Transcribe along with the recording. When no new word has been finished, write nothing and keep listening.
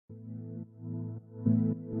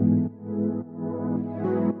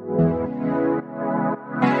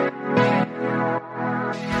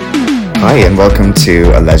Hi and welcome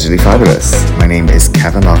to Allegedly Fabulous. My name is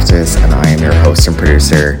Kevin Loftus and I am your host and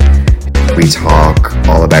producer. We talk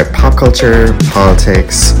all about pop culture,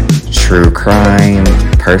 politics, true crime,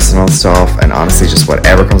 personal stuff, and honestly just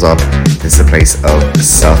whatever comes up. This is a place of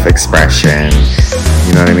self-expression,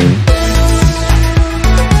 you know what I mean?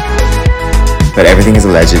 But everything is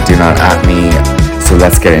alleged, do not at me. So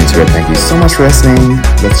let's get into it. Thank you so much for listening.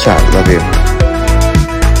 Let's chat, love you.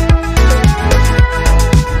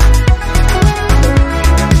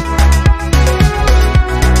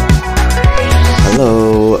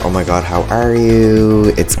 Hello, oh my god, how are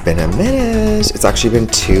you? It's been a minute. It's actually been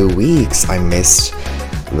 2 weeks. I missed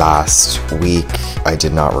last week. I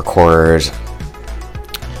did not record.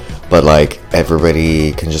 But like,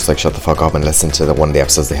 everybody can just like shut the fuck up and listen to one of the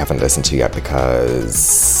episodes they haven't listened to yet,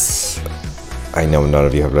 because I know none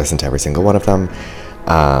of you have listened to every single one of them.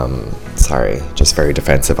 Sorry, just very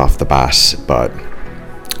defensive off the bat, but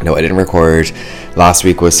no, I didn't record. Last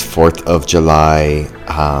week was 4th of July,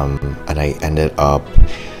 and I ended up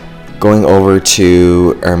going over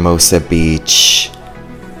to Hermosa Beach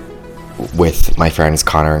with my friends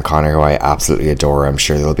Connor and Connor, who I absolutely adore. I'm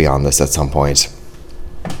sure they'll be on this at some point.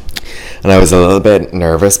 And I was a little bit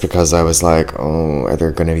nervous because I was like, oh, are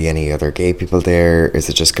there going to be any other gay people there? Is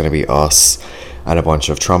it just going to be us and a bunch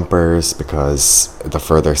of Trumpers? Because the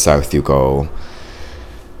further south you go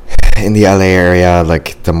in the LA area,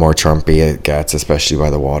 like the more Trumpy it gets, especially by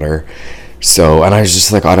the water. So, and I was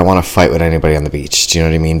just like, I don't want to fight with anybody on the beach. Do you know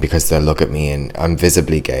what I mean? Because they'll look at me, and I'm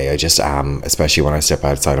visibly gay. I just am, especially when I step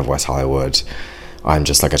outside of West Hollywood. I'm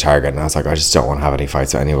just like a target. And I was like, I just don't want to have any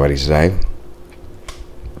fights with anybody today.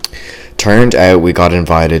 Turned out we got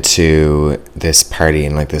invited to this party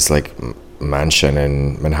in like this like mansion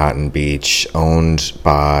in Manhattan Beach, owned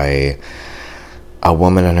by a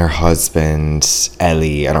woman and her husband,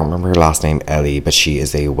 Ellie. I don't remember her last name, Ellie, but she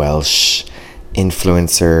is a Welsh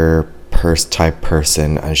influencer type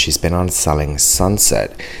person, and she's been on Selling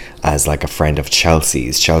Sunset as like a friend of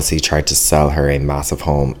Chelsea's. Chelsea tried to sell her a massive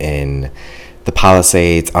home in the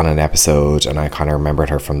Palisades on an episode, and I kind of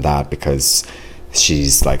remembered her from that because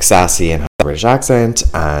she's like sassy and has a British accent,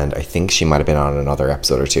 and I think she might have been on another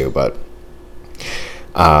episode or two, but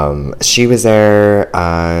she was there,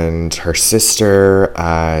 and her sister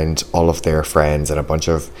and all of their friends and a bunch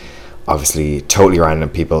of obviously totally random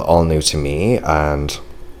people, all new to me, and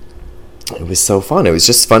it was so fun. It was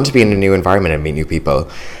just fun to be in a new environment and meet new people.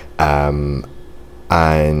 And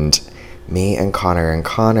me and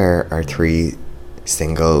Connor are three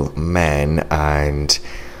single men, and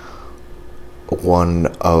one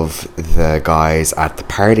of the guys at the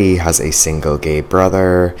party has a single gay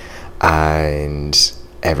brother, and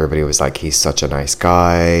everybody was like, he's such a nice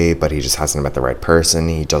guy, but he just hasn't met the right person.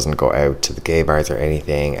 He doesn't go out to the gay bars or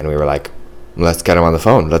anything. And we were like, let's get him on the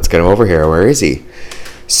phone. Let's get him over here. Where is he?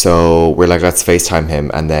 So we're like, let's FaceTime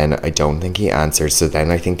him. And then I don't think he answered. So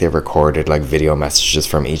then I think they recorded like video messages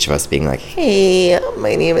from each of us being like, hey,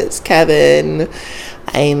 my name is Kevin.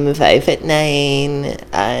 I'm 5'9",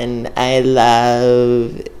 and I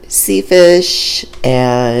love sea fish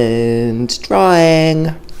and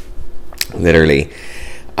drawing. Literally.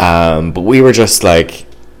 But we were just like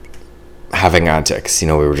having antics, you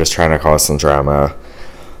know, we were just trying to cause some drama,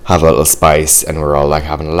 have a little spice, and we're all like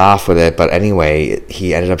having a laugh with it. But anyway,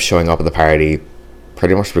 he ended up showing up at the party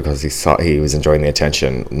pretty much because he was enjoying the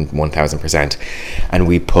attention 1000%. And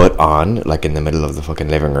we put on like in the middle of the fucking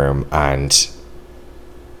living room, and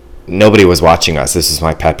nobody was watching us. This is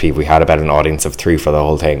my pet peeve. We had about an audience of 3 for the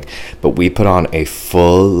whole thing, but we put on a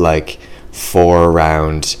full like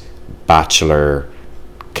 4-round Bachelor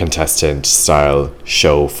contestant style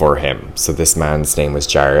show for him. So this man's name was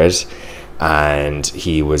Jared, and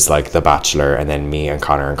he was like the Bachelor, and then me and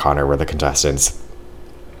Connor were the contestants.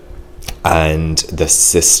 And the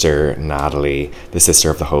sister, Natalie, the sister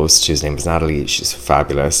of the host, whose name is Natalie, she's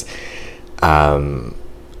fabulous,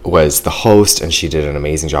 was the host, and she did an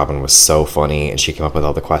amazing job and was so funny. And she came up with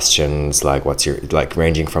all the questions, like what's your, like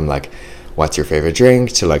ranging from like what's your favorite drink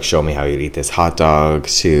to like show me how you eat this hot dog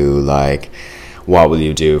to like what will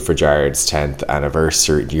you do for Jared's 10th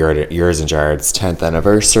anniversary, yours and Jared's 10th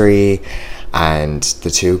anniversary. And the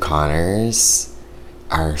two Connors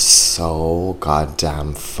are so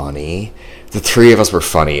goddamn funny. The 3 of us were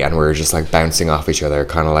funny, and we were just like bouncing off each other,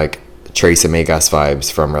 kind of like Tracy Megas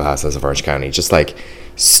vibes from Real Housewives of Orange County, just like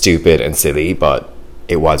stupid and silly, but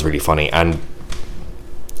it was really funny. And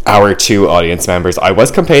our 2 audience members, I was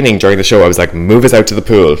complaining during the show, I was like, move us out to the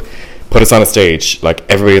pool, put us on a stage, like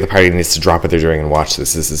everybody at the party needs to drop what they're doing and watch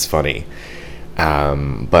this is funny.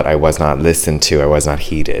 But I was not listened to, I was not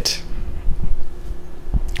heeded.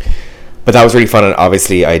 But that was really fun, and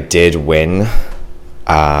obviously I did win.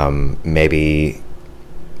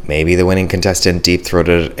 Maybe the winning contestant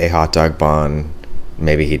deep-throated a hot dog bun.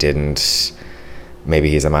 Maybe he didn't. Maybe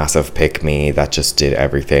he's a massive pick-me that just did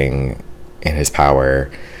everything in his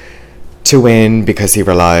power to win because he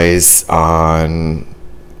relies on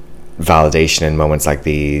validation in moments like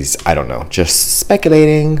these. I don't know, just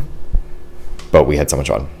speculating. But we had so much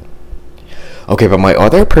fun. Okay, but my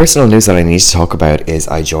other personal news that I need to talk about is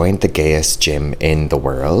I joined the gayest gym in the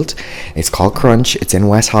world. It's called Crunch. It's in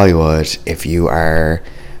West Hollywood. If you are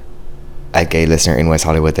a gay listener in West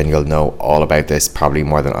Hollywood, then you'll know all about this, probably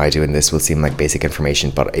more than I do, and this will seem like basic information,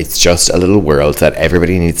 but it's just a little world that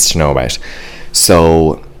everybody needs to know about.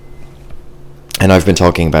 So, and I've been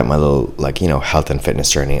talking about my little, health and fitness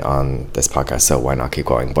journey on this podcast, so why not keep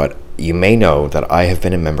going? But you may know that I have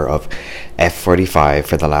been a member of F45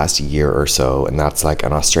 for the last year or so, and that's like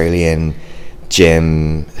an Australian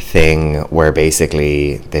gym thing where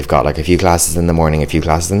basically they've got like a few classes in the morning, a few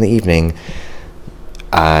classes in the evening,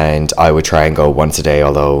 and I would try and go once a day,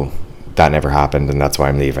 although that never happened, and that's why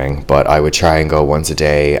I'm leaving. But I would try and go once a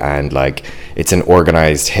day, and like it's an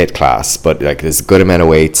organized HIIT class, but like there's a good amount of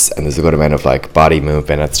weights and there's a good amount of like body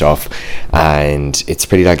movement and stuff, and it's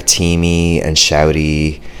pretty like teamy and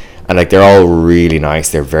shouty, and like they're all really nice,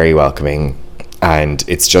 they're very welcoming, and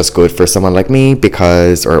it's just good for someone like me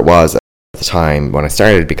because, or it was at the time when I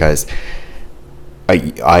started, because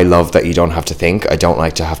I love that you don't have to think. I don't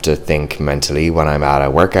like to have to think mentally when I'm at a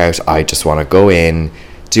workout. I just want to go in,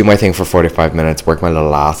 do my thing for 45 minutes, work my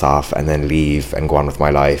little ass off, and then leave and go on with my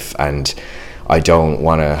life. And I don't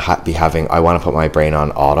want to I want to put my brain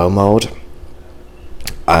on auto mode.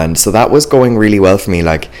 And so that was going really well for me.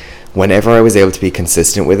 Like, whenever I was able to be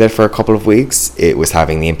consistent with it for a couple of weeks, it was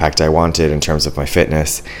having the impact I wanted in terms of my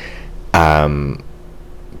fitness.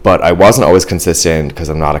 But I wasn't always consistent because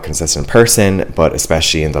I'm not a consistent person, but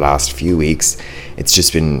especially in the last few weeks, it's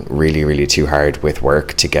just been really, really too hard with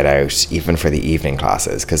work to get out, even for the evening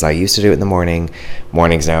classes, because I used to do it in the morning.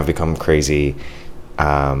 Mornings now have become crazy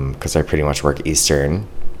because I pretty much work Eastern.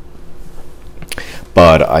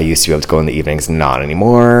 But I used to be able to go in the evenings, not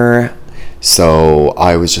anymore. So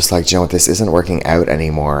I was just like, you know what, this isn't working out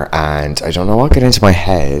anymore, and I don't know what got into my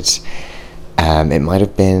head. It might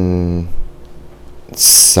have been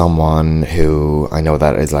someone who I know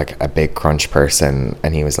that is like a big Crunch person,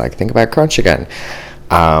 and he was like, think about Crunch again.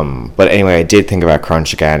 But anyway, I did think about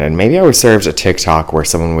Crunch again, and maybe I was served a TikTok where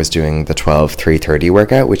someone was doing the 12-3-30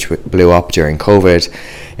 workout, which blew up during COVID.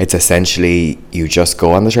 It's essentially you just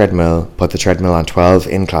go on the treadmill, put the treadmill on 12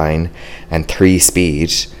 incline and 3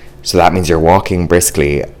 speed, so that means you're walking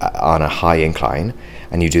briskly on a high incline,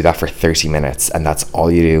 and you do that for 30 minutes, and that's all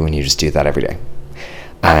you do, and you just do that every day.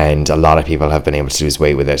 And a lot of people have been able to lose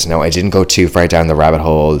weight with it. Now, I didn't go too far down the rabbit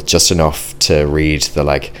hole, just enough to read the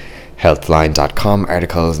like healthline.com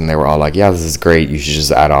articles, and they were all like, yeah, this is great, you should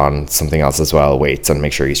just add on something else as well, weights, and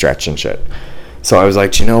make sure you stretch and shit. So I was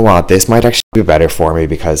like, do you know what, this might actually be better for me,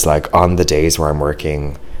 because like on the days where I'm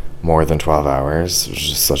working more than 12 hours,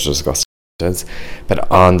 which is such a disgusting sentence,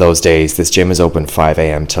 but on those days this gym is open 5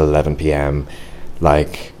 a.m. till 11 p.m.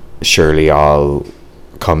 like surely I'll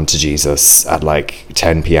come to Jesus at like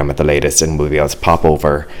 10 p.m. at the latest, and we'll be able to pop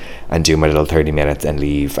over and do my little 30 minutes and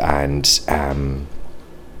leave. And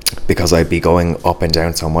because I'd be going up and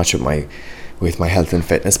down so much with my health and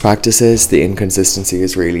fitness practices, the inconsistency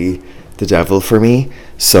is really the devil for me.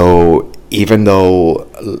 So even though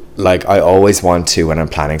like I always want to, when I'm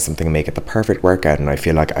planning something, make it the perfect workout, and I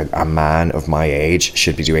feel like a man of my age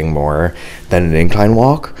should be doing more than an incline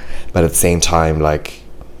walk, but at the same time, like,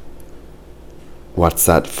 what's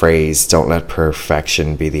that phrase, don't let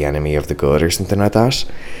perfection be the enemy of the good, or something like that.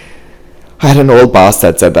 I had an old boss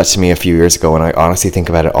that said that to me a few years ago, and I honestly think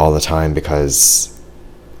about it all the time, because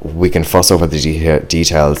we can fuss over the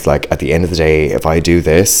details. Like, at the end of the day, if I do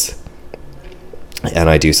this and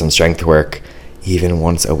I do some strength work even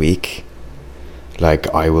once a week, like,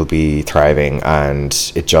 I will be thriving.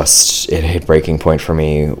 And it hit breaking point for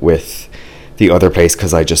me with the other place,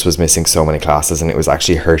 because I just was missing so many classes, and it was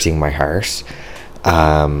actually hurting my heart.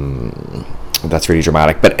 That's really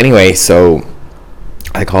dramatic, but anyway, so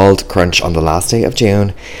I called Crunch on the last day of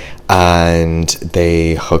June, and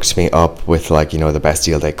they hooked me up with like, the best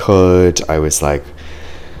deal they could. I was like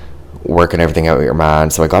working everything out with your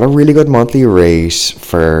man, so I got a really good monthly rate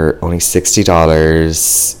for only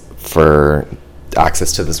 $60 for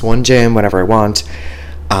access to this one gym whenever I want.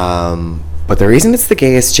 But the reason it's the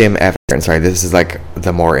gayest gym ever, and sorry, this is like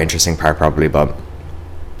the more interesting part probably, but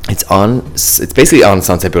it's basically on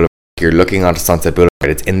Sunset Boulevard. You're looking onto Sunset Boulevard.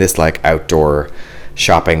 It's in this like outdoor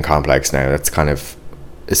shopping complex now that's kind of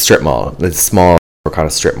strip mall. It's small kind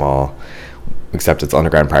of strip mall, except it's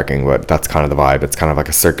underground parking, but that's kind of the vibe. It's kind of like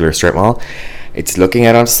a circular strip mall. It's looking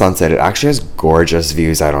out onto Sunset. It actually has gorgeous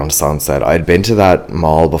views out onto Sunset. I'd been to that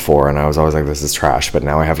mall before and I was always like, this is trash, but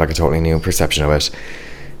now I have like a totally new perception of it.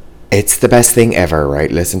 It's the best thing ever, right?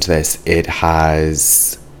 Listen to this. It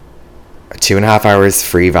has 2.5 hours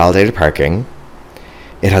free validated parking.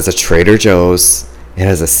 It has a Trader Joe's. It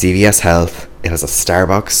has a CVS Health. It has a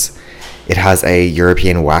Starbucks. It has a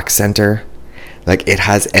European wax center. Like, it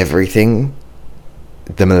has everything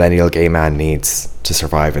the millennial gay man needs to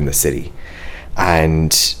survive in the city.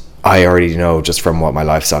 And I already know, just from what my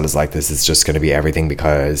lifestyle is like, this is just going to be everything,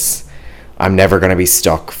 because I'm never going to be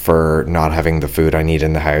stuck for not having the food I need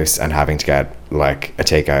in the house and having to get like a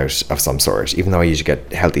takeout of some sort. Even though I usually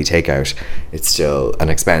get healthy takeout, it's still an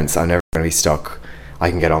expense. I'm never going to be stuck. I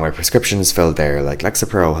can get all my prescriptions filled there, like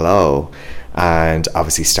Lexapro, hello, and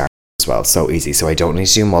obviously Star as well. So easy. So I don't need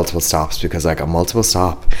to do multiple stops, because like a multiple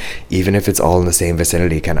stop, even if it's all in the same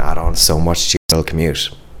vicinity, can add on so much to your commute.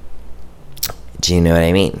 Do you know what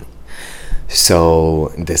I mean?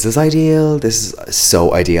 So this is ideal. This is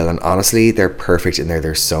so ideal. And honestly, they're perfect in there.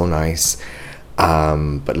 They're so nice.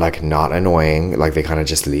 But like not annoying. Like they kind of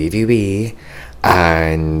just leave you be.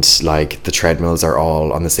 And like the treadmills are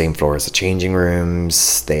all on the same floor as the changing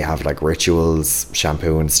rooms. They have like rituals,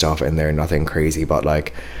 shampoo and stuff in there. Nothing crazy, but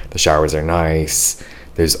like the showers are nice.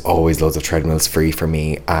 There's always loads of treadmills free for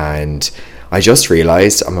me. And I just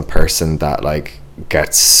realized I'm a person that like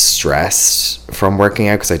gets stressed from working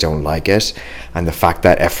out because I don't like it, and the fact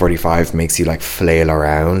that F45 makes you like flail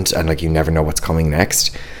around and like you never know what's coming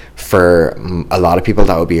next, for a lot of people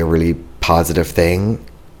that would be a really positive thing,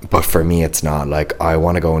 but for me it's not. Like I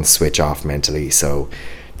want to go and switch off mentally. So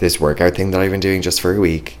this workout thing that I've been doing just for a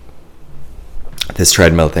week, this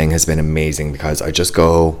treadmill thing has been amazing, because I just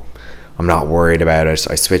go, I'm not worried about it.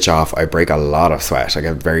 I switch off. I break a lot of sweat. I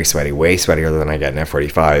get very sweaty, way sweatier than I get in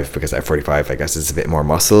F45, because F45, I guess, is a bit more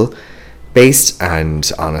muscle based.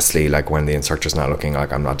 And honestly, like when the instructor's not looking,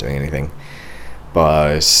 like I'm not doing anything.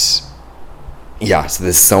 But yeah, so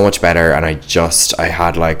this is so much better. And I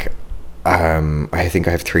had like, I think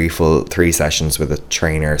I have three sessions with a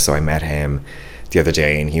trainer. So I met him the other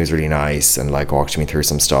day and he was really nice and like walked me through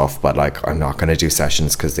some stuff. But like I'm not going to do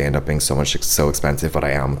sessions because they end up being so expensive, but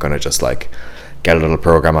I am going to just like get a little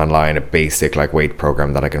program online, a basic like weight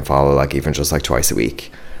program that I can follow, like even just like twice a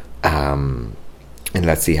week, and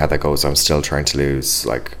let's see how that goes. I'm still trying to lose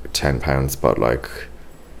like 10 pounds, but like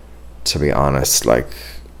to be honest, like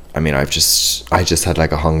I mean I just had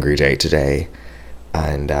like a hungry day today,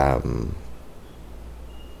 and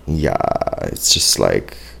yeah, it's just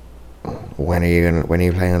like, when are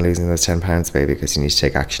you planning on losing those 10 pounds, baby? Because you need to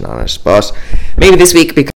take action on it. But maybe this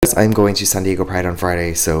week, because I'm going to San Diego Pride on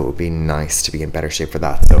Friday, so it would be nice to be in better shape for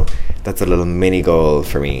that. So that's a little mini goal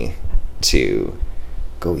for me, to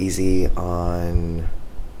go easy on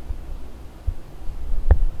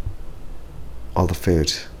all the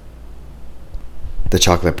food. The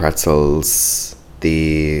chocolate pretzels,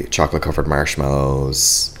 the chocolate covered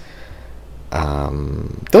marshmallows,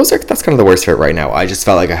 that's kind of the worst fit right now. I just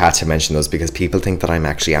felt like I had to mention those because people think that I'm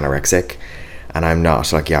actually anorexic, and I'm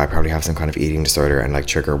not. Like, yeah, I probably have some kind of eating disorder, and like,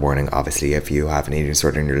 trigger warning, obviously, if you have an eating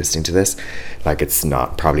disorder and you're listening to this, like, it's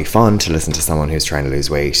not probably fun to listen to someone who's trying to lose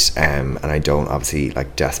weight, and I don't obviously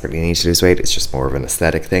like desperately need to lose weight. It's just more of an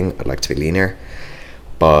aesthetic thing. I'd like to be leaner,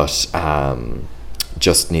 but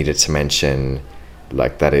just needed to mention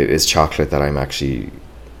like that it is chocolate that I'm actually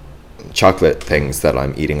chocolate things that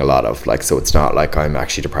I'm eating a lot of, like, so it's not like I'm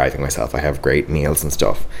actually depriving myself. I have great meals and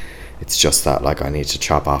stuff. It's just that like I need to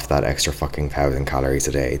chop off that extra fucking 1,000 calories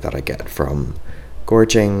a day that I get from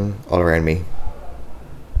gorging all around me.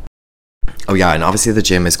 Oh yeah, and obviously the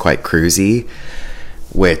gym is quite cruisy,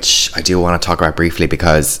 which I do want to talk about briefly,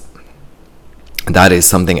 because that is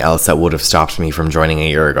something else that would have stopped me from joining a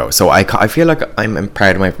year ago. So I feel like I'm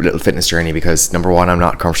proud of my little fitness journey, because number one, I'm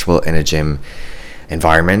not comfortable in a gym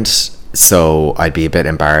environment, so I'd be a bit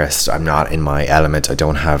embarrassed. I'm not in my element. I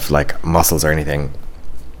don't have like muscles or anything,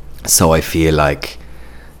 so I feel like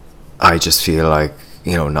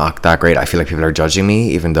you know, not that great. I feel like people are judging me,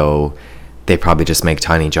 even though they probably just make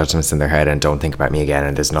tiny judgments in their head and don't think about me again,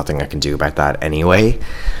 and there's nothing I can do about that anyway.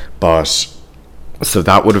 But so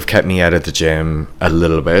that would have kept me out of the gym a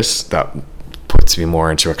little bit. That puts me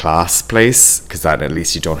more into a class place, because then at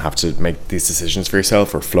least you don't have to make these decisions for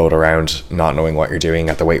yourself or float around not knowing what you're doing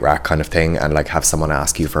at the weight rack kind of thing, and like have someone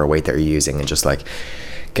ask you for a weight that you're using and just like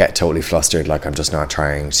get totally flustered. Like, I'm just not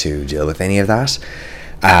trying to deal with any of that.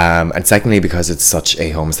 And secondly, because it's such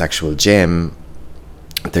a homosexual gym,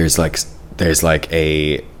 there's like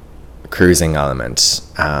a cruising element.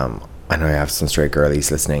 I know I have some straight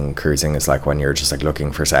girlies listening. Cruising is like when you're just like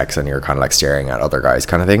looking for sex and you're kind of like staring at other guys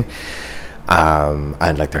kind of thing.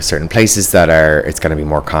 And like there's certain places that it's going to be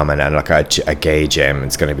more common, and like a gay gym,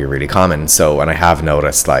 it's going to be really common. So, and I have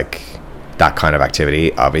noticed like that kind of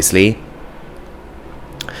activity, obviously.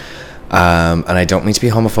 And I don't mean to be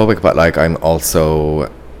homophobic, but like I'm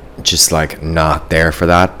also just like not there for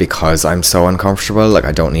that because I'm so uncomfortable. Like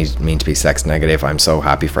I don't mean to be sex negative. I'm so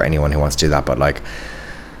happy for anyone who wants to do that, but like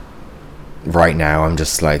right now I'm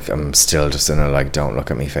just like, I'm still just in a like don't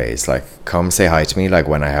look at me phase. Like come say hi to me like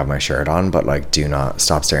when I have my shirt on, but like do not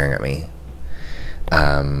stop staring at me.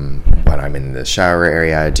 When I'm in the shower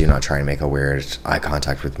area, do not try and make a weird eye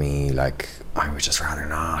contact with me. Like I would just rather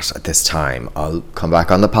not at this time. I'll come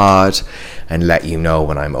back on the pod and let you know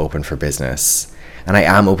when I'm open for business. And I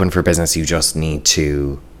am open for business. You just need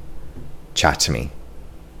to chat to me.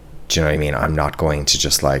 Do you know what I mean? I'm not going to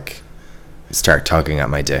just like start tugging at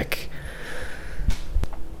my dick.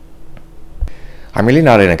 I'm really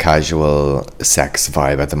not in a casual sex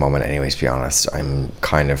vibe at the moment anyway, to be honest. I'm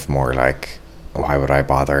kind of more like, why would I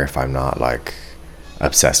bother if I'm not like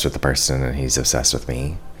obsessed with the person and he's obsessed with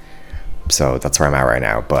me? So that's where I'm at right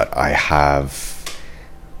now. But I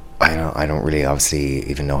don't really obviously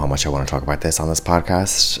even know how much I want to talk about this on this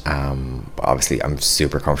podcast. But obviously I'm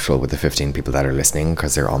super comfortable with the 15 people that are listening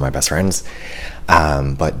because they're all my best friends.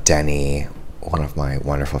 But Denny, one of my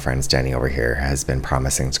wonderful friends, Denny over here, has been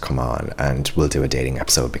promising to come on and we'll do a dating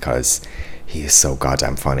episode because he is so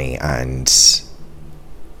goddamn funny and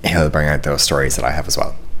he'll bring out those stories that I have as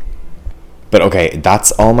well. But okay,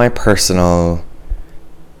 that's all my personal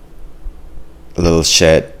little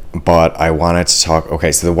shit. But I wanted to talk,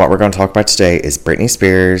 okay, so what we're going to talk about today is Britney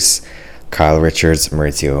Spears, Kyle Richards,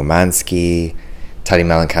 Mauricio Umansky, Teddy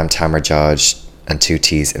Mellencamp, Tamara Judge, and 2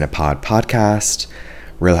 T's in a Pod podcast,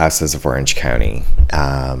 Real Housewives of Orange County.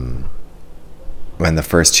 When the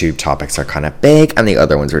first 2 topics are kind of big and the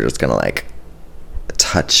other ones we're just going to like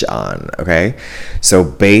touch on, okay? So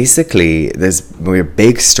basically, there's a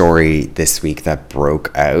big story this week that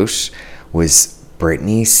broke out was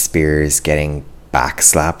Britney Spears getting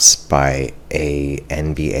backslapped by a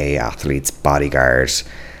NBA athlete's bodyguard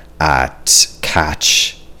at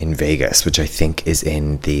Catch in Vegas, which I think is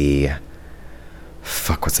in the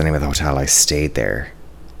what's the name of the hotel I stayed there?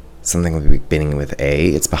 Something beginning with A.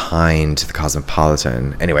 It's behind the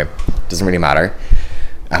Cosmopolitan. Anyway, doesn't really matter.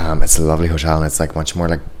 It's a lovely hotel and it's like much more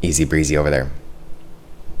like easy breezy over there.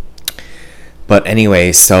 But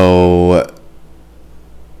anyway, so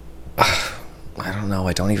I don't know.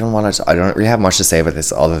 I don't really have much to say about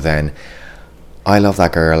this other than I love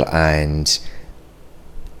that girl. And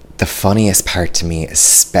the funniest part to me,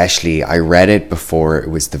 especially, I read it before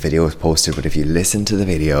the video was posted, but if you listen to the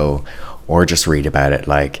video or just read about it,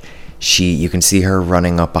 like you can see her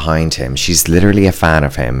running up behind him. She's literally a fan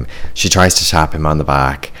of him. She tries to tap him on the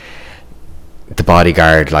back. The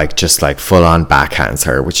bodyguard just full on backhands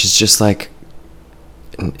her, which is just like,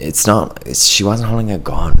 she wasn't holding a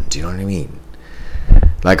gun. Do you know what I mean?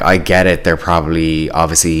 Like, I get it. They're probably,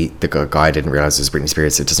 obviously, the guy didn't realize it was Britney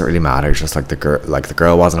Spears. So it doesn't really matter. Just like the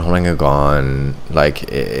girl wasn't holding a gun. Like,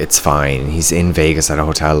 it's fine. He's in Vegas at a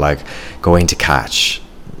hotel, like going to Catch.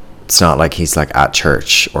 It's not like he's like at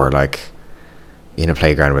church or like in a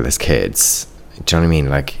playground with his kids. Do you know what I mean?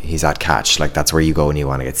 Like, he's at Catch. Like, that's where you go when you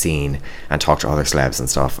want to get seen and talk to other celebs and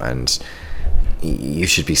stuff. And you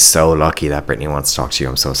should be so lucky that Britney wants to talk to you.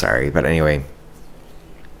 I'm so sorry. But anyway.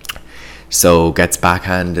 So gets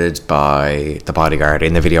backhanded by the bodyguard.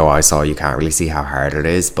 In the video I saw, you can't really see how hard it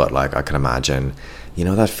is, but like I can imagine, you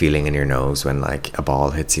know that feeling in your nose when like a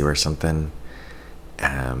ball hits you or something?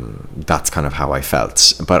 That's kind of how I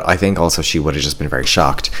felt. But I think also she would have just been very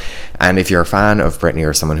shocked. And if you're a fan of Britney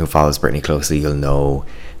or someone who follows Britney closely, you'll know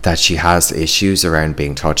that she has issues around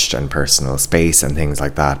being touched and personal space and things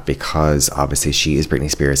like that, because obviously she is Britney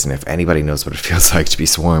Spears. And if anybody knows what it feels like to be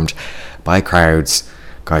swarmed by crowds,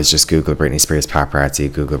 guys, just Google Britney Spears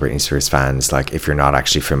paparazzi, Google Britney Spears fans. Like, if you're not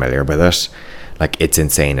actually familiar with it, like, it's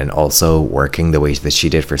insane. And also working the way that she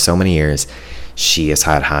did for so many years, she has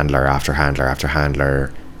had handler after handler after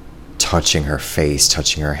handler touching her face,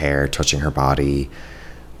 touching her hair, touching her body,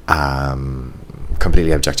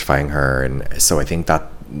 completely objectifying her. And so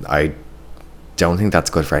I don't think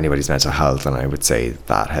that's good for anybody's mental health. And I would say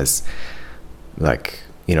that has, like,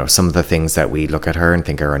 you know, some of the things that we look at her and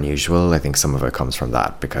think are unusual, I think some of it comes from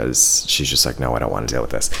that, because she's just like, no, I don't want to deal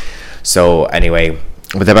with this. So anyway,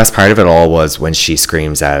 but the best part of it all was when she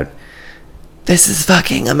screams out, "This is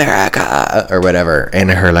fucking America," or whatever, in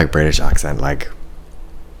her like British accent. Like,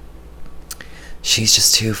 she's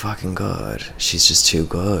just too fucking good. She's just too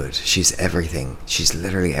good. She's everything. She's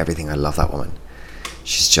literally everything. I love that woman.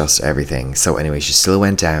 She's just everything. So anyway, she still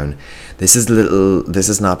went down. This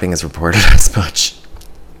is not being as reported as much.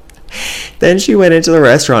 Then she went into the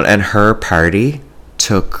restaurant, and her party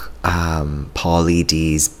took Paulie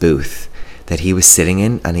D's booth that he was sitting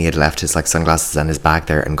in, and he had left his like sunglasses and his bag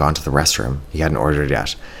there and gone to the restroom. He hadn't ordered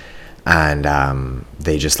yet. And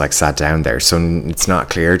they just like sat down there. So it's not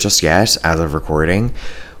clear just yet, as of recording,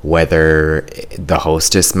 whether the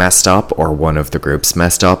hostess messed up or one of the groups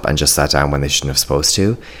messed up and just sat down when they shouldn't have supposed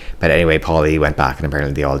to. But anyway, Paulie went back, and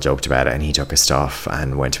apparently they all joked about it, and he took his stuff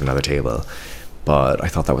and went to another table. But I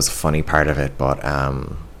thought that was a funny part of it. But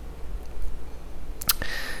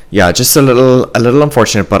yeah, just a little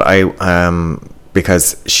unfortunate. But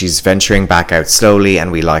because she's venturing back out slowly,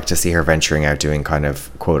 and we like to see her venturing out doing kind of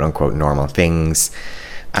quote unquote normal things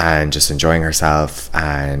and just enjoying herself.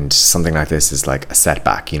 And something like this is like a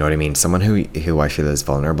setback, you know what I mean? Someone who I feel is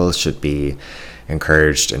vulnerable should be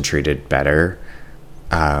encouraged and treated better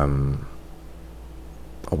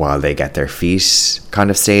while they get their feet kind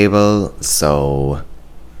of stable. So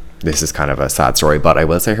this is kind of a sad story, but I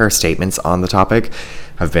will say her statements on the topic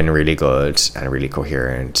have been really good and really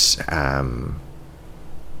coherent.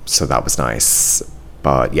 So that was nice.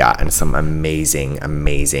 But yeah, and some amazing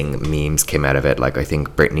memes came out of it. Like I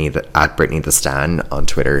think Britney the Stan on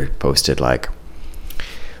Twitter posted like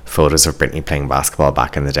photos of Britney playing basketball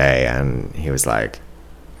back in the day, and he was like,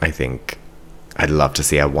 I think I'd love to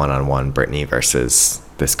see a one-on-one Britney versus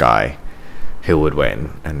this guy, who would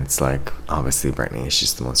win? And it's like, obviously Britney,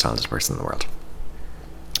 she's the most talented person in the world.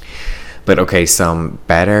 But okay, some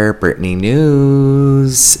better Britney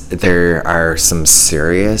news. There are some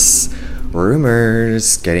serious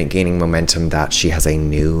rumors gaining momentum that she has a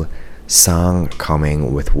new song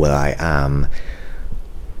coming with will.i.am,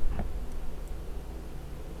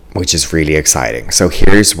 which is really exciting. So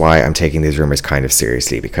here's why I'm taking these rumors kind of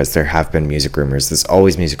seriously, because there have been music rumors. There's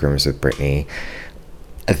always music rumors with Britney.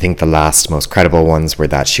 I think the last most credible ones were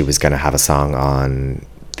that she was going to have a song on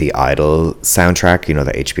the Idol soundtrack, you know,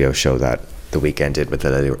 the HBO show that The Weeknd did with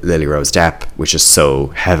the Lily Rose Depp, which is so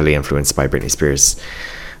heavily influenced by Britney Spears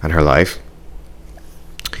and her life.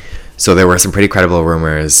 So there were some pretty credible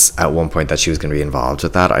rumors at one point that she was going to be involved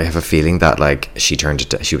with that. I have a feeling that like she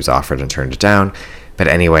was offered and turned it down. But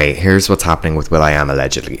anyway, here's what's happening with will.i.am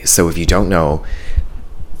allegedly. So if you don't know,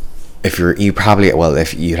 if you'd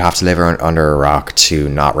have to live under a rock to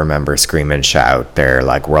not remember Scream and Shout, their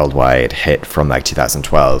like worldwide hit from like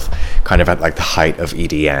 2012, kind of at like the height of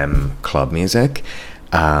EDM club music.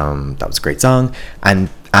 That was a great song. And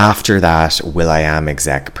after that, will.i.am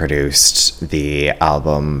exec produced the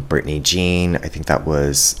album Britney Jean. I think that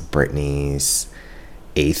was Britney's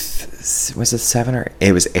it was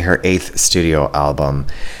her 8th studio album.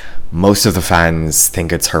 Most of the fans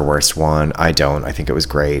think it's her worst one. I don't. I think it was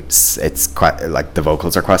great. It's quite like the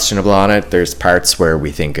vocals are questionable on it. There's parts where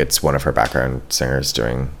we think it's one of her background singers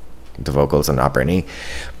doing the vocals and not Britney,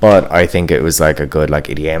 but I think it was like a good like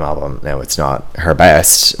EDM album. Now it's not her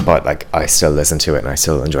best, but like I still listen to it and I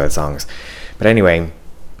still enjoy the songs. But anyway,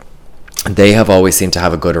 they have always seemed to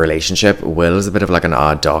have a good relationship. Will is a bit of like an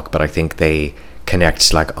odd duck, but I think they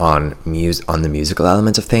connect like on the musical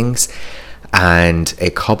element of things. And a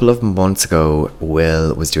couple of months ago,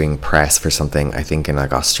 Will was doing press for something, I think in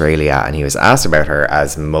like Australia, and he was asked about her,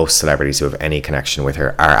 as most celebrities who have any connection with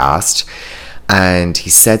her are asked. And he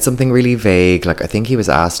said something really vague. Like I think he was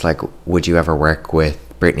asked like, would you ever work with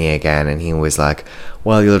Britney again? And he was like,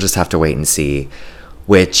 well, you'll just have to wait and see.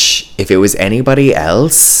 Which, if it was anybody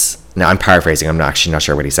else, now I'm paraphrasing, I'm actually not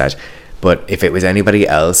sure what he said, but if it was anybody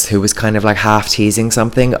else who was kind of like half teasing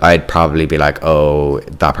something, I'd probably be like, oh,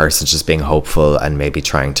 that person's just being hopeful and maybe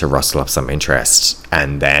trying to rustle up some interest,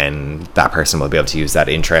 and then that person will be able to use that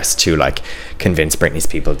interest to like convince Britney's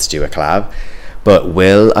people to do a collab. But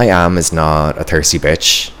will.i.am is not a thirsty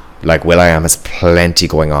bitch. Like will.i.am has plenty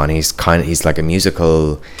going on. He's like a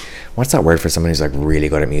musical, what's that word for someone who's like really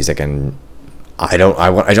good at music? And I don't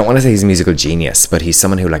want to say he's a musical genius, but he's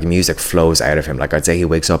someone who like music flows out of him. Like I'd say he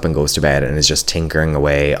wakes up and goes to bed and is just tinkering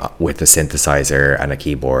away with a synthesizer and a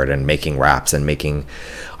keyboard and making raps and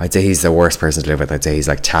I'd say he's the worst person to live with. I'd say he's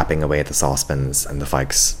like tapping away at the saucepans and the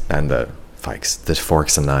forks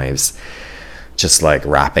and knives, just like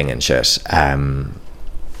rapping and shit.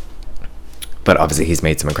 But obviously he's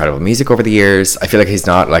made some incredible music over the years. I feel like he's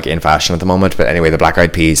not like in fashion at the moment, but anyway, the Black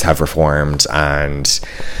Eyed Peas have reformed, and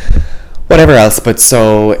whatever else. But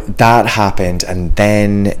so that happened, and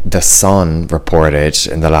then the Sun reported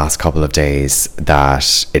in the last couple of days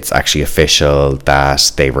that it's actually official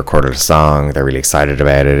that they recorded a song. They're really excited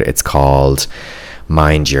about it. It's called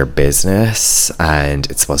Mind Your Business, and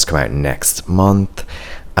it's supposed to come out next month.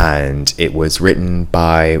 And it was written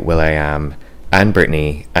by will.i.am and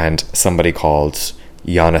Britney and somebody called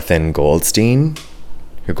Jonathan Goldstein,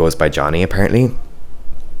 who goes by Johnny apparently.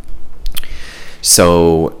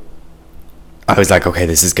 So I was like, okay,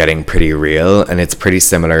 this is getting pretty real, and it's pretty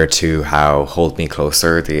similar to how Hold Me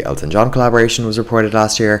Closer, the Elton John collaboration, was reported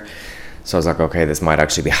last year. So I was like, okay, this might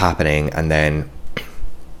actually be happening. And then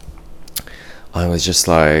I was just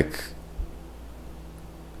like,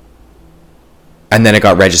 and then it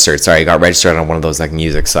got registered. Sorry, it got registered on one of those like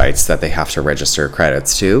music sites that they have to register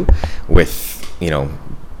credits to, with, you know,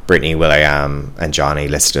 Britney, will.i.am and Johnny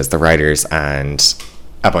listed as the writers, and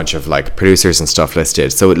a bunch of like producers and stuff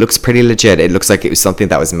listed. So it looks pretty legit. It looks like it was something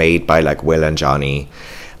that was made by like Will and Johnny,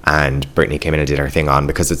 and Britney came in and did her thing on,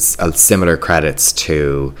 because it's similar credits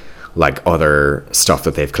to like other stuff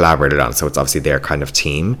that they've collaborated on. So it's obviously their kind of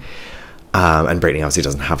team. And Britney obviously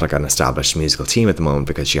doesn't have like an established musical team at the moment,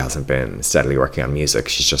 because she hasn't been steadily working on music.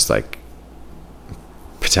 She's just like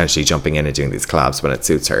potentially jumping in and doing these collabs when it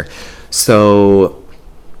suits her. So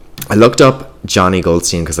I looked up Johnny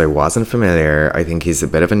Goldstein because I wasn't familiar. I think he's a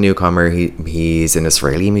bit of a newcomer. He's an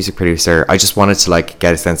Israeli music producer. I just wanted to like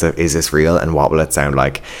get a sense of, is this real, and what will it sound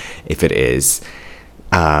like if it is.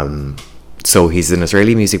 So he's an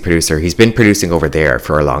Israeli music producer. He's been producing over there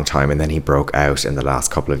for a long time, and then he broke out in the last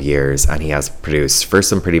couple of years, and he has produced for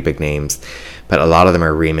some pretty big names, but a lot of them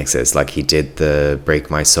are remixes. Like he did the Break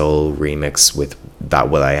My Soul remix with that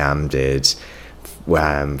will.i.am did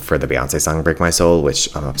for the Beyonce song Break My Soul,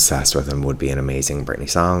 which I'm obsessed with and would be an amazing Britney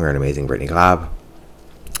song or an amazing Britney collab.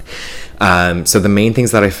 So the main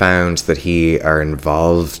things that I found that he are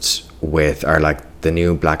involved with are like the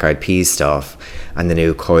new Black Eyed Peas stuff and the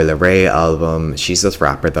new Coyle Ray album. She's this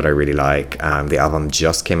rapper that I really like. The album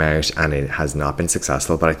just came out and it has not been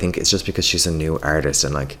successful, but I think it's just because she's a new artist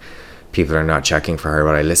and like people are not checking for her.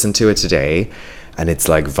 But I listened to it today, and it's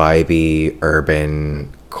like vibey,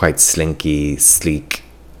 urban, quite slinky, sleek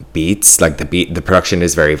beats. Like the production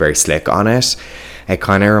is very, very slick on it. It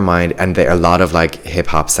kind of and there are a lot of like hip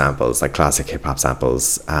hop samples, like classic hip hop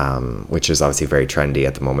samples, which is obviously very trendy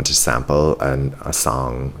at the moment to sample a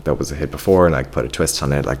song that was a hit before and like put a twist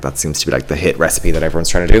on it. Like that seems to be like the hit recipe that everyone's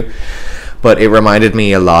trying to do. But it reminded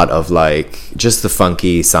me a lot of like just the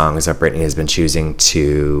funky songs that Britney has been choosing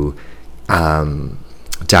to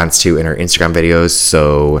dance to in her Instagram videos.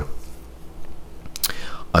 So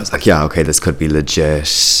I was like, yeah, okay, this could be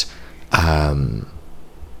legit.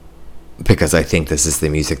 Because I think this is the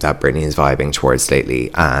music that Britney is vibing towards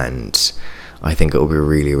lately, and I think it will be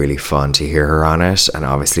really, really fun to hear her on it. And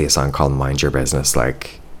obviously a song called Mind Your Business,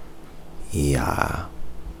 like, yeah,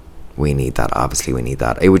 we need that. Obviously we need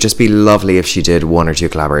that. It would just be lovely if she did 1 or 2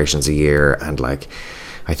 collaborations a year, and like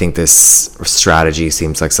I think this strategy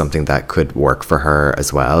seems like something that could work for her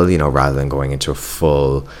as well, you know, rather than going into a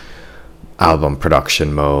full album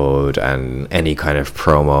production mode and any kind of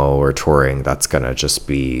promo or touring. That's gonna just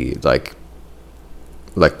be like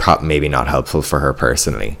maybe not helpful for her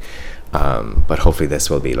personally. But hopefully this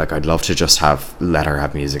will be like, I'd love to just let her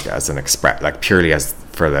have music as an like purely as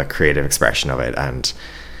for the creative expression of it, and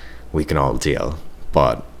we can all deal.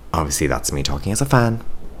 But obviously that's me talking as a fan.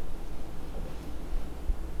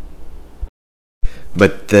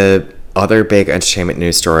 But the other big entertainment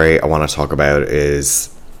news story I want to talk about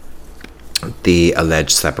is the alleged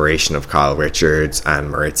separation of Kyle Richards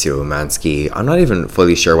and Mauricio Umansky. I'm not even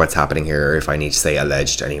fully sure what's happening here, if I need to say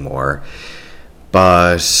alleged anymore.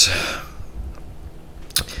 But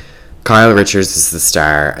Kyle Richards is the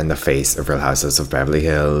star and the face of Real Housewives of Beverly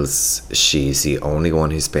Hills. She's the only one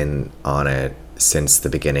who's been on it since the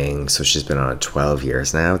beginning. So she's been on it 12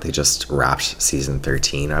 years now. They just wrapped season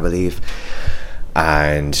 13, I believe.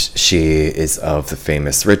 And she is of the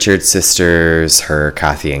famous Richards sisters. Her,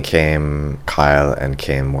 Kathy and Kim. Kyle and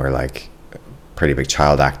Kim were like pretty big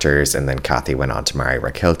child actors, and then Kathy went on to marry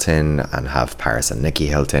Rick Hilton and have Paris and Nikki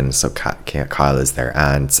Hilton. So Kyle is their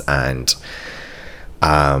aunt, and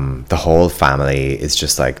the whole family is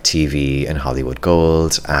just like TV and Hollywood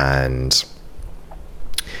gold, and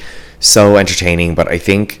so entertaining. But I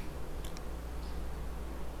think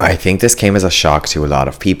this came as a shock to a lot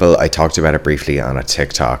of people. I talked about it briefly on a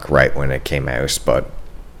TikTok right when it came out, but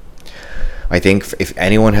I think if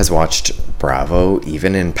anyone has watched Bravo,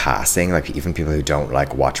 even in passing, like even people who don't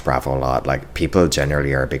like watch Bravo a lot, like people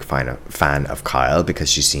generally are a big fan of Kyle, because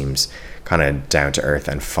she seems kind of down to earth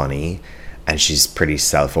and funny, and she's pretty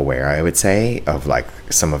self-aware, I would say, of like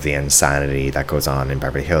some of the insanity that goes on in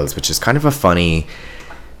Beverly Hills, which is kind of a funny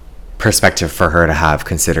perspective for her to have,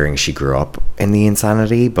 considering she grew up in the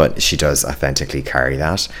insanity, but she does authentically carry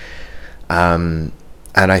that. And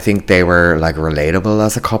I think they were like relatable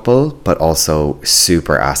as a couple, but also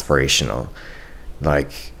super aspirational.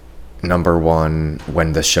 Like, number one,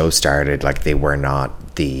 when the show started, like, they were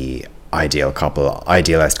not the idealist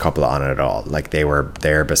couple on it at all. Like, they were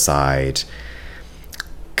there beside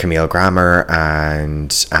Camille Grammer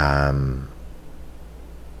and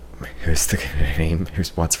who's the name?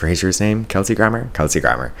 What's Frasier's name? Kelsey Grammer.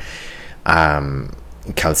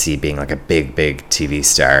 Kelsey being like a big TV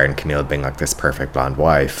star, and Camille being like this perfect blonde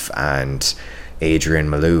wife, and Adrienne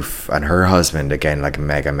Maloof and her husband, again, like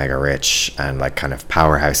mega rich and like kind of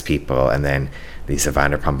powerhouse people, and then Lisa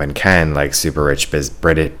Vanderpump and Ken, like super rich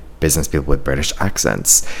British business people with British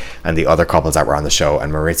accents, and the other couples that were on the show.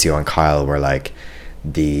 And Mauricio and Kyle were like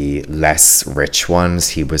the less rich ones.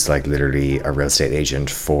 He was like literally a real estate agent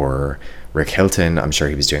for Rick Hilton. I'm sure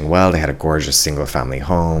he was doing well. They had a gorgeous single family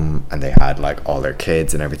home, and they had like all their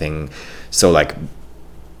kids and everything. So like,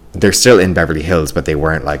 they're still in Beverly Hills, but they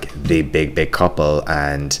weren't like the big couple,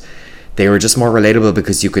 and they were just more relatable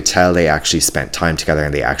because you could tell they actually spent time together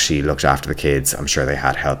and they actually looked after the kids. I'm sure they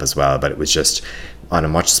had help as well, but it was just on a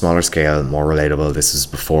much smaller scale, more relatable. This was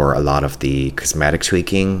before a lot of the cosmetic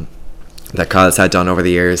tweaking that Kyle's had done over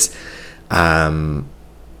the years. And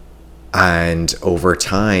over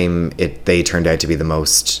time, they turned out to be the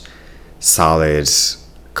most solid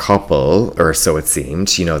couple, or so it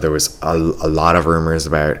seemed. You know, there was a lot of rumors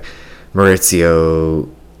about Mauricio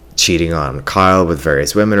cheating on Kyle with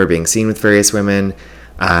various women, or being seen with various women,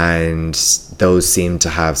 and those seemed to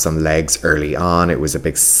have some legs early on. It was a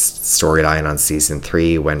big storyline on season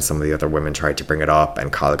 3 when some of the other women tried to bring it up,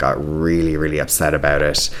 and Kyle got really upset about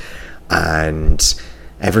it. And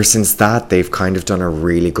ever since that, they've kind of done a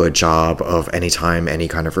really good job of, anytime any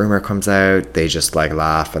kind of rumor comes out, they just like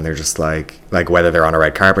laugh, and they're just like whether they're on a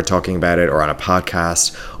red carpet talking about it, or on a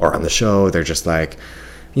podcast, or on the show, they're just like,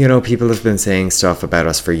 you know, people have been saying stuff about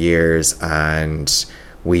us for years, and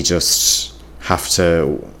we just have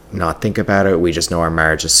to not think about it. We just know our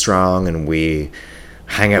marriage is strong, and we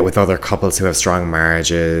hang out with other couples who have strong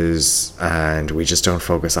marriages, and we just don't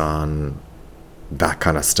focus on that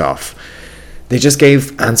kind of stuff. They just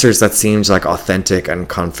gave answers that seemed like authentic and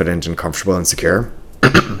confident and comfortable and secure.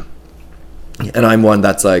 And I'm one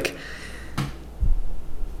that's like,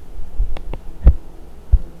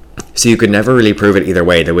 so you could never really prove it either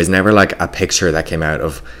way. There was never like a picture that came out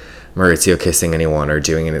of Mauricio kissing anyone or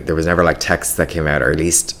doing it. There was never like texts that came out, or at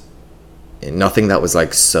least nothing that was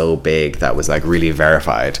like so big that was like really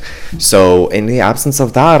verified. So in the absence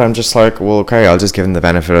of that, I'm just like, well, okay, I'll just give him the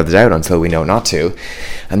benefit of the doubt until we know not to.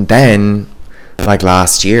 And then, like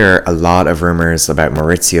last year, a lot of rumors about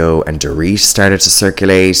Mauricio and Dorit started to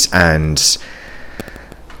circulate, and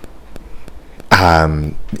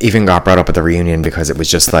even got brought up at the reunion because it was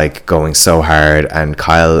just like going so hard, and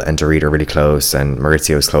Kyle and Dorit are really close, and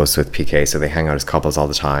Mauricio is close with PK, so they hang out as couples all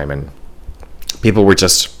the time, and people were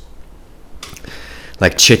just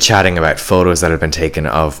like chit-chatting about photos that had been taken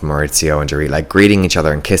of Mauricio and Dorit, like greeting each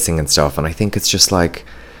other and kissing and stuff. And I think it's just like,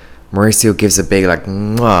 Mauricio gives a big like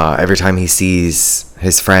mwah every time he sees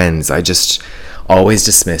his friends. I just always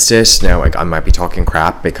dismissed it. Now, like, I might be talking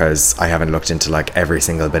crap because I haven't looked into like every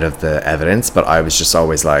single bit of the evidence, but I was just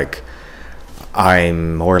always like,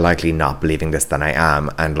 I'm more likely not believing this than I am.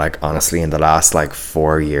 And like, honestly, in the last like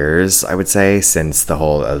 4 years, I would say, since the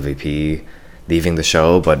whole LVP leaving the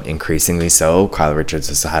show, but increasingly so, Kyle Richards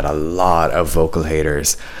has had a lot of vocal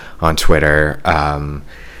haters on Twitter.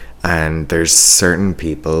 And there's certain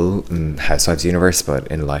people in Housewives universe, but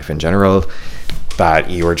in life in general,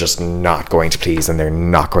 that you are just not going to please, and they're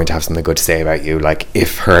not going to have something good to say about you. Like,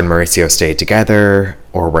 if her and Mauricio stayed together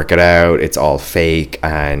or work it out, it's all fake,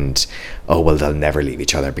 and oh well, they'll never leave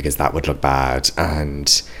each other because that would look bad.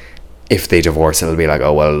 And if they divorce, it'll be like,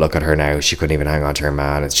 oh well, look at her now, she couldn't even hang on to her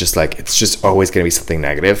man. It's just like, it's just always going to be something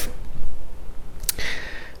negative.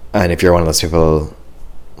 And if you're one of those people,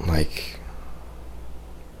 like,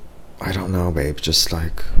 I don't know, babe, just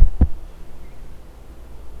like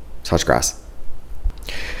touch grass.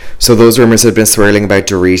 So those rumors had been swirling about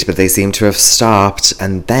Dorit, but they seem to have stopped.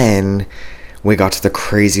 And then we got to the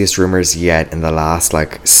craziest rumors yet in the last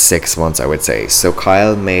like 6 months, I would say. So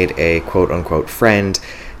Kyle made a quote unquote friend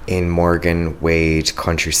in Morgan Wade,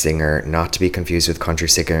 country singer, not to be confused with country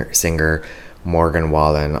singer Morgan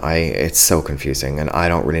Wallen. It's so confusing, and I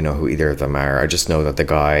don't really know who either of them are. I just know that the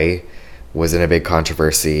guy was in a big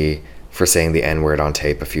controversy for saying the N-word on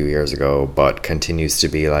tape a few years ago, but continues to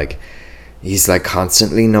be like he's like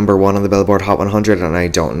constantly number one on the Billboard Hot 100, and I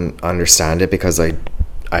don't understand it because I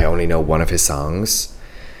only know one of his songs.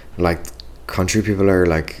 Like, country people are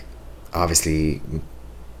like obviously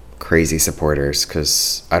crazy supporters,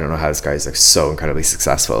 because I don't know how this guy is like so incredibly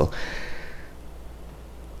successful.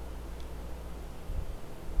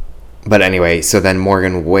 But anyway, so then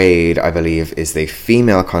Morgan Wade, I believe, is the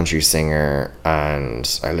female country singer,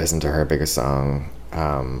 and I listened to her biggest song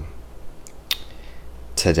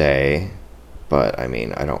today. But I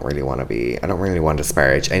mean, I don't really want to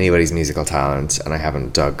disparage anybody's musical talent, and I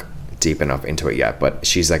haven't dug deep enough into it yet. But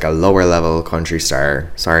she's like a lower level country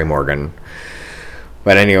star. Sorry, Morgan.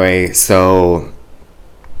 But anyway, so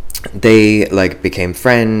they like became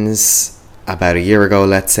friends about a year ago,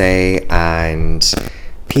 let's say, and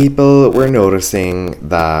people were noticing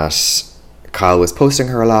that Kyle was posting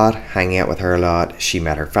her a lot, hanging out with her a lot. She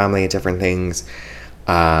met her family at different things.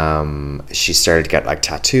 She started to get like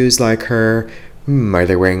tattoos like her. Are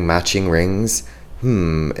they wearing matching rings?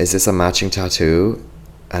 Is this a matching tattoo?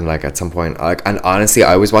 And like at some point, like, and honestly,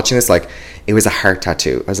 I was watching this like it was a heart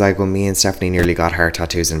tattoo. I was like, well, me and Stephanie nearly got heart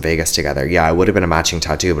tattoos in Vegas together. Yeah, it would have been a matching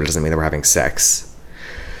tattoo, but it doesn't mean that we're having sex.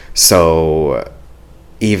 So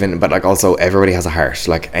but like also everybody has a heart.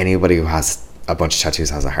 Like anybody who has a bunch of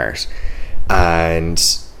tattoos has a heart. And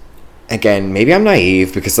again, maybe I'm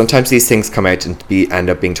naive, because sometimes these things come out and end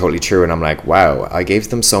up being totally true, and I'm like, wow, I gave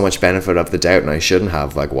them so much benefit of the doubt and I shouldn't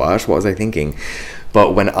have. Like, what was I thinking?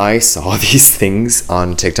 But when I saw these things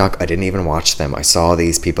on TikTok, I didn't even watch them. I saw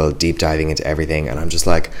these people deep diving into everything, and I'm just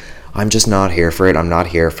like, I'm just not here for it. I'm not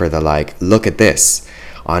here for the like, look at this.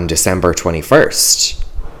 On December 21st,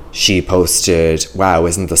 she posted, wow,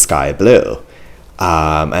 isn't the sky blue?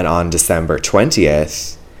 And on December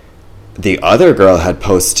 20th, the other girl had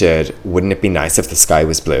posted, wouldn't it be nice if the sky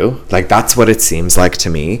was blue? Like, that's what it seems like to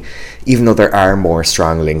me, even though there are more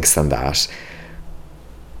strong links than that.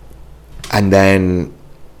 And then,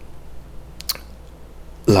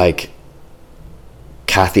 like,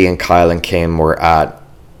 Kathy and Kyle and Kim were at,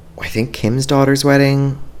 I think, Kim's daughter's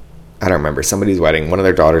wedding. I don't remember, somebody's wedding, one of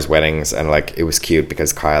their daughter's weddings, and like it was cute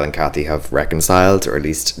because Kyle and Kathy have reconciled, or at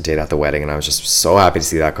least did at the wedding, and I was just so happy to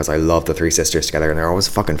see that, because I love the three sisters together and they're always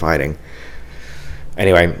fucking fighting.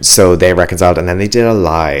 Anyway, so they reconciled, and then they did a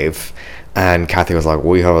live, and Kathy was like,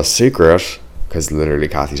 we have a secret, because literally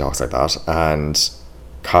Kathy talks like that, and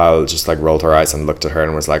Kyle just like rolled her eyes and looked at her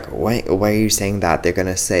and was like, why are you saying that? They're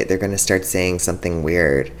gonna start saying something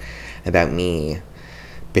weird about me.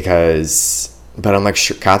 But I'm like,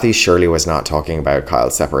 Kathy surely was not talking about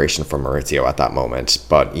Kyle's separation from Mauricio at that moment.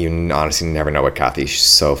 But you honestly never know with Kathy. She's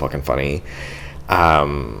so fucking funny.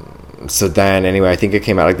 So then, anyway, I think it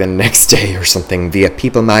came out like the next day or something via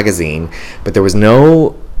People magazine. But there was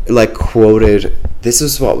no, like, quoted... This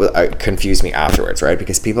is what confused me afterwards, right?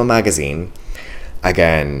 Because People magazine,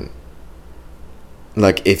 again...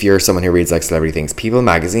 Like, if you're someone who reads, like, celebrity things, People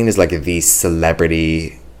magazine is, like, the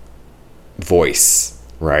celebrity voice,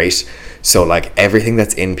 right? So like everything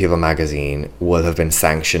that's in People magazine will have been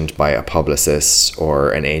sanctioned by a publicist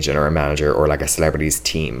or an agent or a manager or like a celebrity's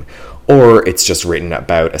team, or it's just written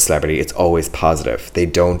about a celebrity. It's always positive. They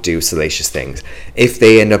don't do salacious things. If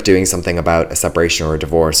they end up doing something about a separation or a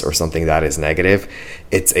divorce or something that is negative,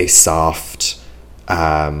 it's a soft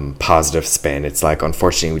positive spin. It's like,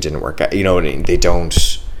 unfortunately, we didn't work out, you know what I mean?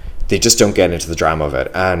 They just don't get into the drama of it,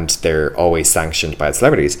 and they're always sanctioned by the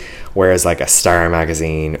celebrities. Whereas like a Star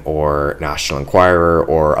magazine or National Enquirer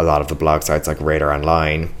or a lot of the blog sites like Radar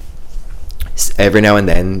Online, every now and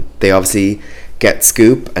then they obviously get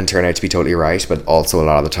scoop and turn out to be totally right, but also a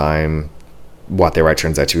lot of the time what they write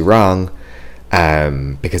turns out to be wrong,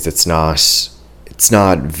 because it's not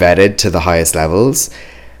vetted to the highest levels.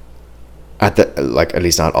 At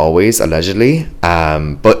least not always, allegedly,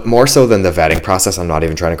 but more so than the vetting process. I'm not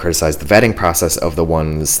even trying to criticize the vetting process of the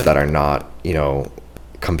ones that are not, you know,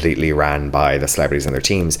 completely ran by the celebrities and their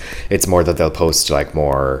teams. It's more that they'll post like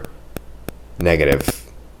more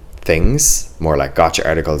negative things, more like gotcha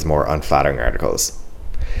articles, more unflattering articles.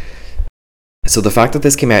 So the fact that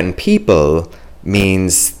this came out in People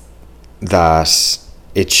means that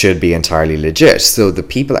it should be entirely legit. So the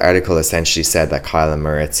People article essentially said that Kyle and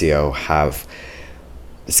Mauricio have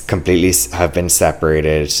been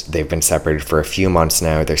separated. They've been separated for a few months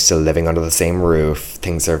now. They're still living under the same roof.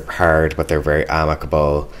 Things are hard, but they're very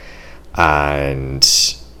amicable. And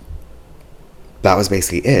that was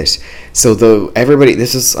basically it. So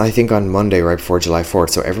this is, I think, on Monday, right before July 4th.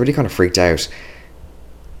 So everybody kind of freaked out.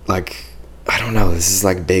 Like, I don't know, this is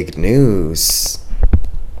like big news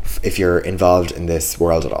if you're involved in this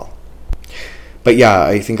world at all. But yeah,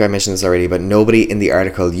 I think I mentioned this already, but nobody in the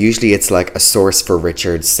article, usually it's like a source for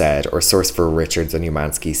Richard said, or source for Richards and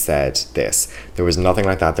Umansky said this. There was nothing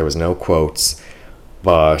like that. There was no quotes,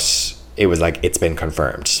 but it was like, it's been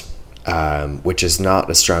confirmed, which is not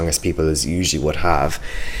as strong as people as usually would have.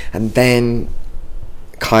 And then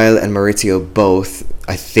Kyle and Mauricio both,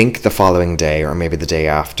 I think the following day, or maybe the day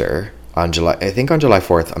after, on July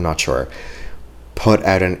 4th, I'm not sure, put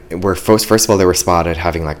out first of all, they were spotted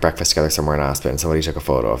having like breakfast together somewhere in Aspen. Somebody took a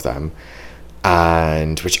photo of them,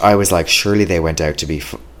 and which I was like, surely they went out to be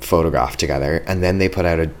photographed together. And then they put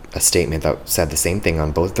out a statement that said the same thing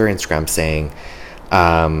on both their Instagrams, saying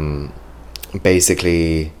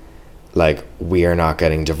basically like, we are not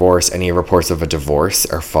getting divorced. Any reports of a divorce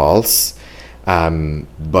are false,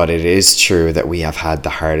 but it is true that we have had the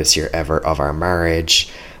hardest year ever of our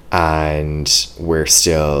marriage, and we're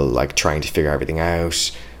still like trying to figure everything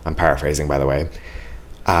out. I'm paraphrasing, by the way.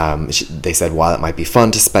 They said, while it might be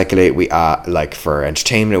fun to speculate, we like, for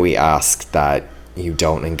entertainment, we ask that you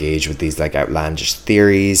don't engage with these like outlandish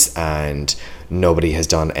theories, and nobody has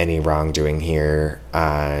done any wrongdoing here,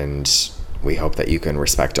 and we hope that you can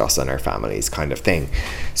respect us and our families, kind of thing.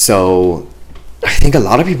 So I think a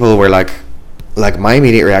lot of people were like my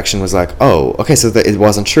immediate reaction was like, oh, okay, so it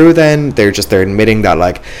wasn't true then. They're admitting that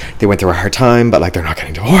like they went through a hard time, but like they're not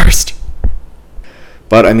getting divorced.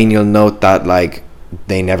 But I mean, you'll note that like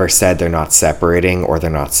they never said they're not separating or they're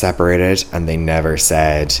not separated, and they never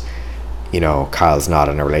said, you know, Kyle's not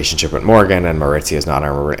in a relationship with Morgan and Mauricio's not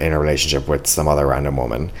in a relationship with some other random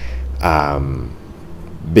woman,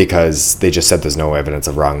 because they just said there's no evidence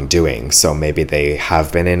of wrongdoing. So maybe they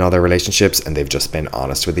have been in other relationships and they've just been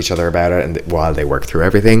honest with each other about it, and while they work through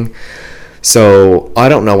everything. So I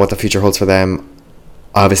don't know what the future holds for them.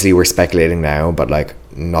 Obviously we're speculating now, but like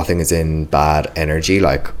nothing is in bad energy.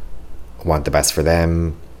 Like, want the best for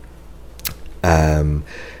them.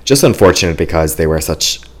 Just unfortunate because they were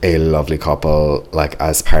such a lovely couple, like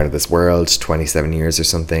as part of this world. 27 years or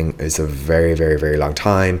something is a very, very, very long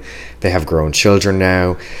time. They have grown children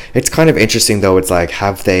now. It's kind of interesting though. It's like,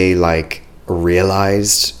 have they like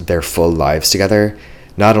realized their full lives together?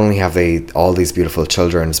 Not only have they all these beautiful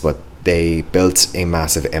children, but they built a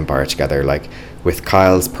massive empire together. Like with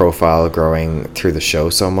Kyle's profile growing through the show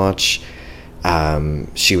so much,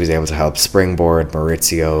 she was able to help springboard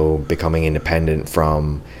Mauricio becoming independent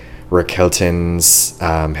from Rick Hilton's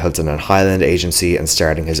Hilton and Highland agency and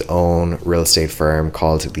starting his own real estate firm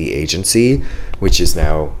called The Agency, which is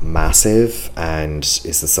now massive and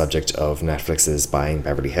is the subject of Netflix's Buying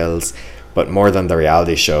Beverly Hills. But more than the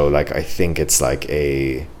reality show, like I think it's like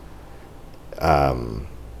a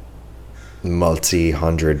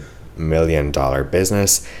multi-$100 million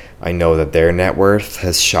business. I know that their net worth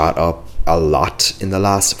has shot up a lot in the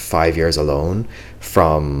last 5 years alone,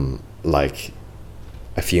 from like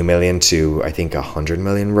a few million to I think 100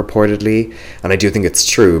 million reportedly. And I do think it's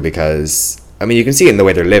true because I mean, you can see it in the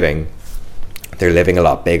way they're living a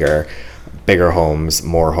lot bigger homes,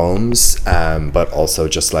 more homes, but also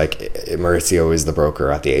just like Mauricio is the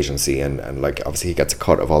broker at the agency, and like obviously he gets a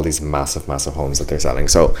cut of all these massive homes that they're selling.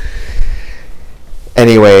 So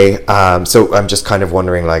anyway, so I'm just kind of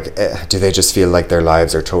wondering, like, do they just feel like their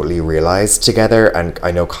lives are totally realized together? And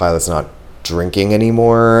I know Kyle is not drinking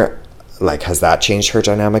anymore. Like, has that changed her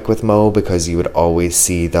dynamic with Mo? Because you would always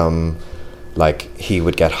see them, like, he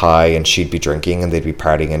would get high and she'd be drinking and they'd be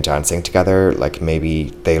partying and dancing together. Like,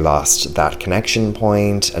 maybe they lost that connection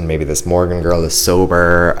point, and maybe this Morgan girl is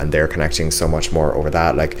sober and they're connecting so much more over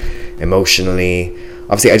that, like, emotionally.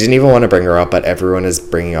 Obviously, I didn't even want to bring her up, but everyone is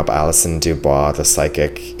bringing up Alison Dubois, the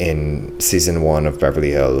psychic in season 1 of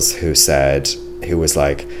Beverly Hills, who was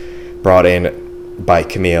like brought in by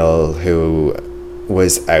Camille, who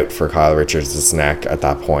was out for Kyle Richards' neck at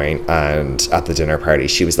that point. And at the dinner party,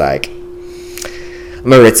 she was like,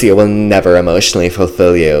 Mauricio will never emotionally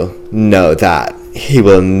fulfill you. Know that. He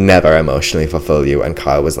will never emotionally fulfill you. And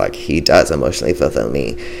Kyle was like, he does emotionally fulfill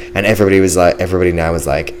me. And everybody now is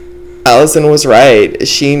like, Alison was right.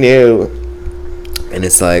 She knew. And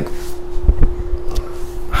it's like,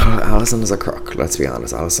 Alison is a crook. Let's be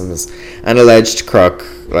honest. Alison is an alleged crook.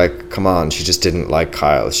 Like, come on. She just didn't like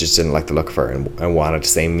Kyle. She just didn't like the look of her and wanted to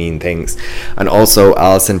say mean things. And also,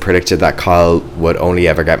 Alison predicted that Kyle would only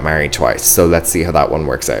ever get married twice. So let's see how that one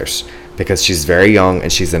works out. Because she's very young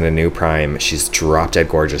and she's in a new prime. She's drop dead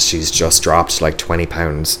gorgeous. She's just dropped like 20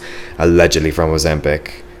 pounds, allegedly from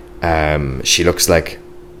Ozempic.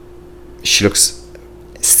 She looks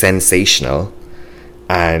sensational,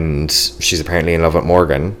 and she's apparently in love with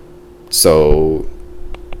Morgan. So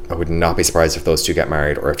I would not be surprised if those two get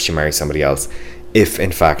married, or if she marries somebody else if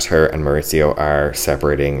in fact her and Mauricio are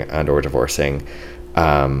separating and or divorcing,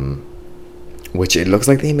 which it looks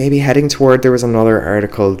like they may be heading toward. There was another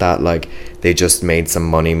article that like they just made some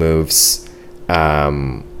money moves,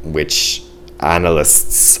 which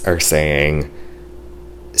analysts are saying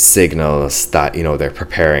signals that, you know, they're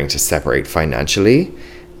preparing to separate financially.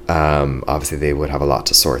 Obviously they would have a lot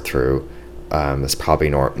to sort through. There's probably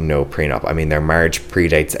no prenup. I mean, their marriage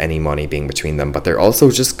predates any money being between them, but they're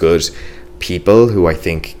also just good people who I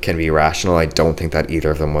think can be rational. I don't think that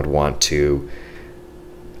either of them would want to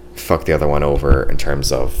fuck the other one over in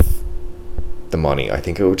terms of the money. I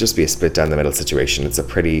think it would just be a split down the middle situation. It's a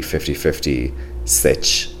pretty 50-50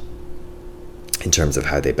 sitch in terms of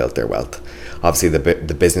how they built their wealth. Obviously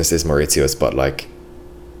the business is Mauricio's, but like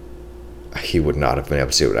he would not have been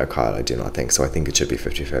able to do it without Kyle, I do not think. So I think it should be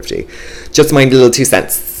 50-50. Just my little 2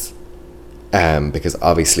 cents. Because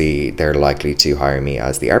obviously they're likely to hire me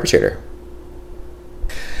as the arbitrator.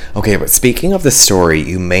 Okay, but speaking of the story,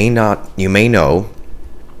 you may know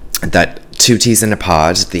that 2 T's in a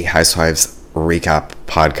Pod, the Housewives recap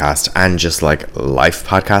podcast and just like life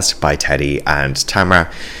podcast by Teddy and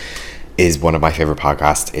Tamra, is one of my favorite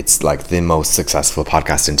podcasts. It's like the most successful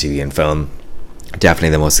podcast in TV and film. Definitely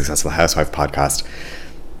the most successful housewife podcast.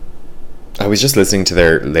 I was just listening to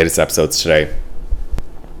their latest episodes today,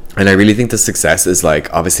 and I really think the success is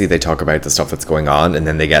like, obviously they talk about the stuff that's going on and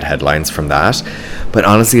then they get headlines from that, but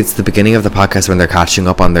honestly it's the beginning of the podcast when they're catching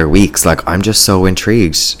up on their weeks. Like, I'm just so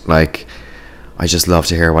intrigued. Like, I just love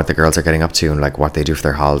to hear what the girls are getting up to and like what they do for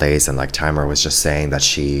their holidays. And like Tamara was just saying that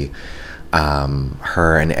she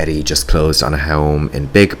her and Eddie just closed on a home in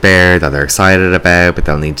Big Bear that they're excited about, but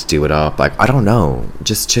they'll need to do it up. Like, I don't know,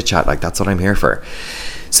 just chit chat. Like, that's what I'm here for.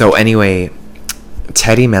 So anyway,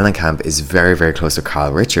 Teddy Mellencamp is very, very close to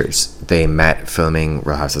Kyle Richards. They met filming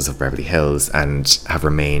Real Houses of Beverly Hills and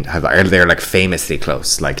they're like famously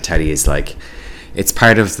close. Like, Teddy is like, it's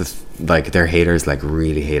part of the like their haters like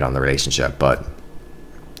really hate on the relationship, but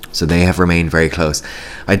so they have remained very close.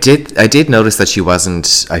 I did notice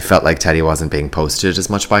that I felt like Teddy wasn't being posted as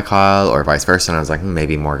much by Kyle or vice versa, and I was like,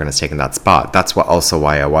 maybe Morgan has taken that spot. That's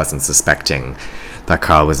why I wasn't suspecting that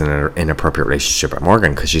Kyle was in an inappropriate relationship with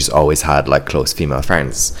Morgan, because she's always had like close female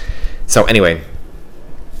friends. So anyway,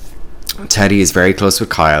 Teddy is very close with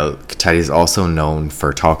Kyle. Teddy is also known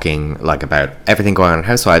for talking like about everything going on in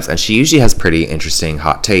Housewives, and she usually has pretty interesting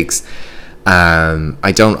hot takes.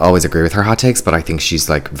 I don't always agree with her hot takes, but I think she's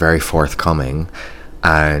like very forthcoming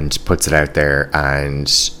and puts it out there,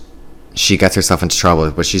 and she gets herself into trouble,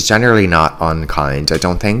 but she's generally not unkind, I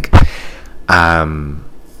don't think.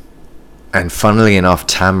 And funnily enough,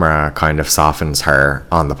 Tamra kind of softens her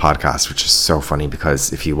on the podcast, which is so funny,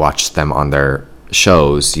 because if you watch them on their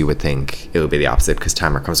shows, you would think it would be the opposite, because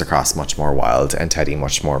Tamra comes across much more wild and Teddy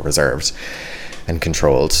much more reserved and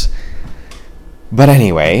controlled. But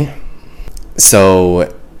anyway,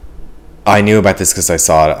 so I knew about this because I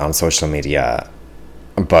saw it on social media,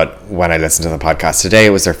 but when I listened to the podcast today,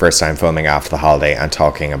 it was their first time filming after the holiday and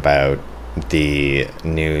talking about the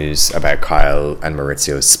news about Kyle and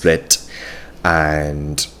Maurizio's split.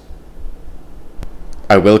 And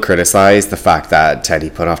I will criticize the fact that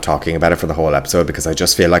Teddy put off talking about it for the whole episode, because I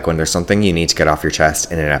just feel like when there's something you need to get off your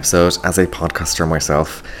chest in an episode, as a podcaster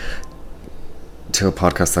myself, to a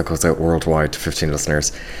podcast that goes out worldwide to 15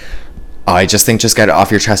 listeners, I just think just get it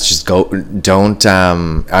off your chest. Just go. Don't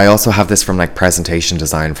I also have this from like presentation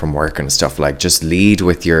design from work and stuff, like just lead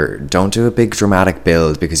with don't do a big dramatic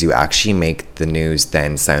build, because you actually make the news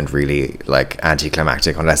then sound really like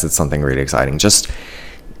anticlimactic unless it's something really exciting. Just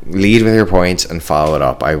lead with your point and follow it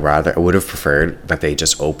up. I would have preferred that they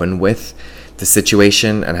just open with the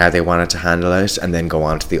situation and how they wanted to handle it, and then go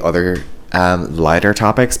on to the other lighter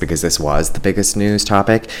topics, because this was the biggest news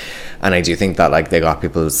topic. And I do think that like they got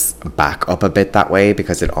people's back up a bit that way,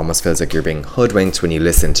 because it almost feels like you're being hoodwinked when you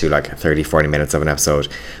listen to like 30-40 minutes of an episode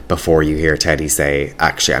before you hear Teddy say,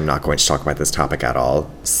 actually, I'm not going to talk about this topic at all,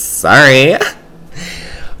 sorry.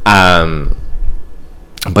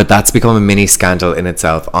 But that's become a mini scandal in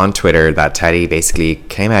itself on Twitter, that Teddy basically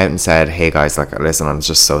came out and said, hey guys, like, listen, I'm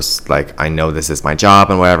just so, like, I know this is my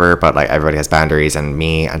job and whatever, but like everybody has boundaries, and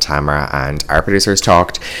me and Tamara and our producers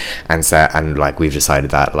talked and said, and like we've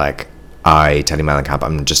decided that like Teddy Mellencamp,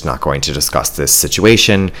 I'm just not going to discuss this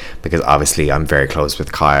situation, because obviously I'm very close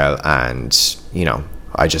with Kyle, and you know,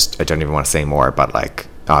 I don't even want to say more, but like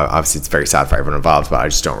obviously it's very sad for everyone involved, but I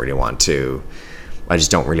just don't really want to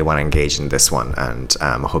engage in this one, and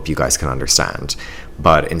I hope you guys can understand.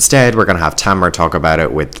 But instead, we're going to have Tamara talk about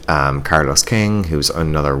it with Carlos King, who's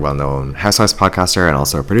another well-known Housewives podcaster and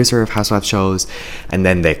also a producer of Housewives shows. And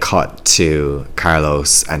then they cut to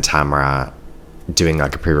Carlos and Tamara doing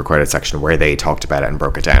like a pre-recorded section where they talked about it and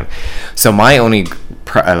broke it down. So my only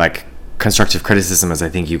like constructive criticism is I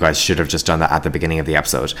think you guys should have just done that at the beginning of the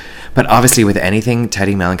episode. But obviously with anything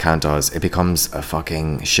Teddy Mellencamp does, it becomes a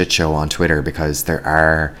fucking shit show on Twitter, because there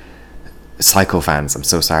are psycho fans, I'm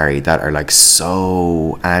so sorry, that are like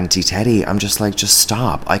so anti-Teddy. I'm just like, just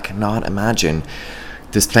stop. I cannot imagine.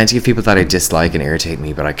 There's plenty of people that I dislike and irritate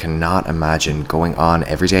me, but I cannot imagine going on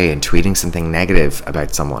every day and tweeting something negative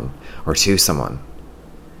about someone or to someone.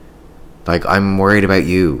 Like, I'm worried about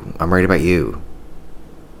you. I'm worried about you.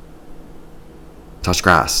 Touch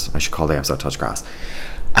grass. I should call the episode Touch Grass.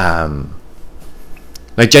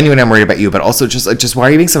 Like, genuinely, I'm worried about you, but also just why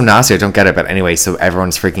are you being so nasty? I don't get it. But anyway, so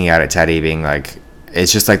everyone's freaking out at Teddy, being like,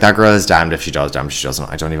 it's just like, that girl is damned if she does, damned if she doesn't.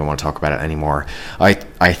 I don't even want to talk about it anymore.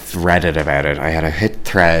 I threaded about it. I had a hit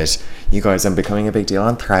thread. You guys, I'm becoming a big deal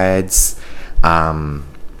on threads.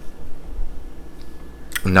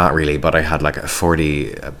 Not really, but I had like a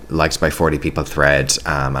 40 liked by 40 people thread,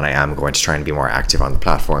 and I am going to try and be more active on the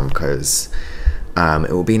platform, because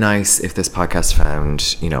it would be nice if this podcast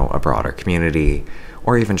found, you know, a broader community,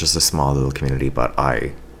 or even just a small little community. But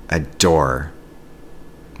I adore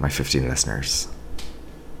my 15 listeners,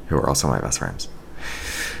 who are also my best friends.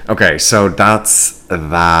 Okay, so that's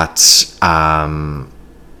that.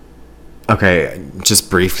 Okay, just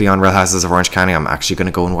briefly on Real Houses of Orange County, I'm actually going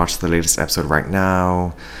to go and watch the latest episode right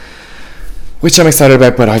now, which I'm excited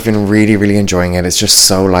about, but I've been really, really enjoying it. It's just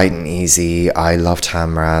so light and easy. I love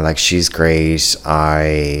Tamra, like, she's great.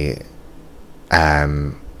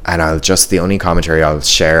 And I'll just, the only commentary I'll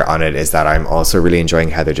share on it is that I'm also really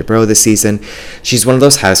enjoying Heather Dubrow this season. She's one of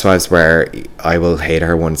those housewives where I will hate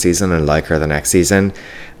her one season and like her the next season.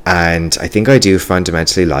 And I think I do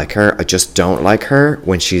fundamentally like her. I just don't like her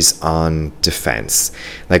when she's on defense,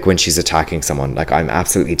 like when she's attacking someone. Like, I'm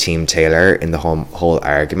absolutely team Taylor in the whole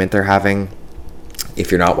argument they're having. If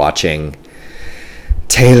you're not watching,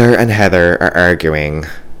 Taylor and Heather are arguing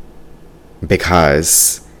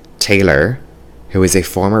because Taylor, who is a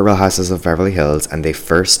former Real Houses of Beverly Hills and the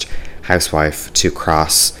first housewife to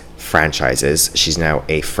cross franchises, she's now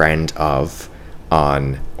a friend of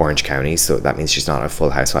on Orange County, so that means she's not a full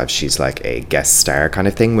housewife, she's like a guest star kind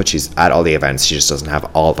of thing, which is at all the events. She just doesn't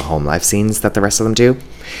have all the home life scenes that the rest of them do.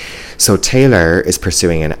 So Taylor is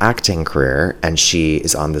pursuing an acting career, and she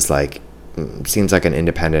is on this, like, seems like an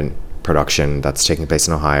independent production that's taking place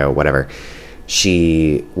in Ohio, whatever.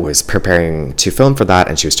 She was preparing to film for that,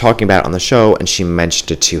 and she was talking about it on the show, and she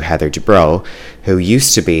mentioned it to Heather Dubrow, who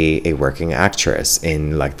used to be a working actress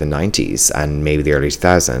in like the 90s and maybe the early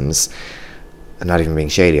 2000s. I'm not even being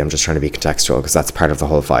shady, I'm just trying to be contextual, because that's part of the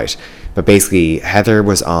whole fight. But basically, Heather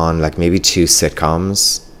was on like maybe 2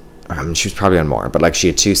 sitcoms. I mean, she was probably on more, but like she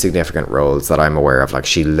had 2 significant roles that I'm aware of. Like,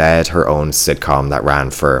 she led her own sitcom that ran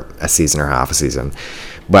for a season or half a season,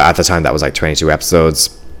 but at the time that was like 22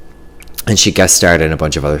 episodes. And she guest starred in a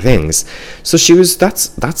bunch of other things. So she was, that's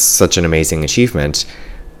such an amazing achievement.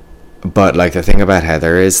 But like, the thing about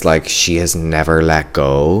Heather is, like, she has never let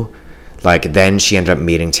go. Like, then she ended up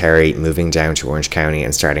meeting Terry, moving down to Orange County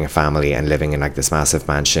and starting a family and living in like this massive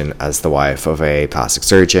mansion as the wife of a plastic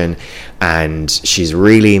surgeon. And she's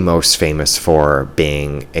really most famous for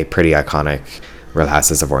being a pretty iconic Real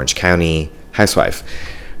Houses of Orange County housewife.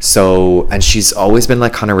 So, and she's always been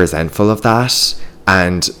like kind of resentful of that.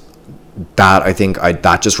 And that, I think,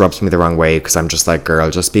 that just rubs me the wrong way, because I'm just like,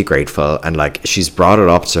 girl, just be grateful. And like, she's brought it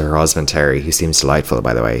up to her husband Terry, who seems delightful,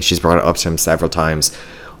 by the way. She's brought it up to him several times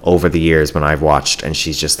over the years when I've watched, and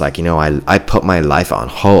she's just like, you know, I put my life on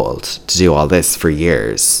hold to do all this for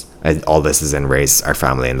years. All this is in raise our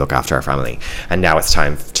family and look after our family, and now it's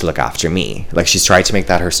time to look after me. Like, she's tried to make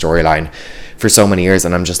that her storyline for so many years,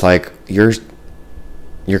 and I'm just like, you're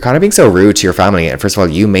kind of being so rude to your family. And first of all,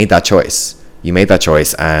 you made that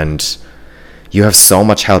choice, and you have so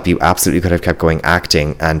much help. You absolutely could have kept going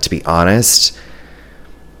acting. And to be honest,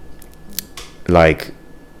 like,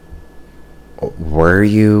 were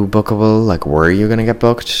you bookable? Like, were you gonna get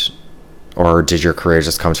booked, or did your career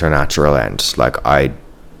just come to a natural end? Like, I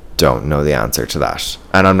don't know the answer to that.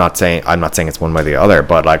 And I'm not saying it's one way or the other,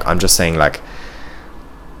 but like, I'm just saying, like,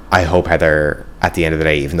 I hope Heather, at the end of the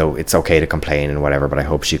day, even though it's okay to complain and whatever, but I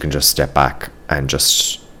hope she can just step back and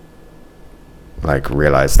just like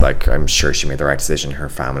realize, like, I'm sure she made the right decision. Her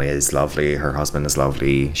family is lovely, her husband is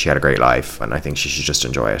lovely, she had a great life, and I think she should just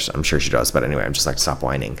enjoy it. I'm sure she does, but anyway, I'm just like, stop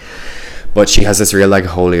whining. But she has this real like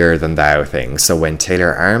holier than thou thing. So when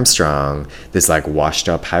Taylor Armstrong, this like washed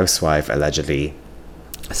up housewife, allegedly,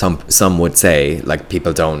 some would say, like,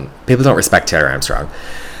 people don't respect Taylor Armstrong.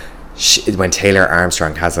 When Taylor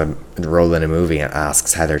Armstrong has a role in a movie and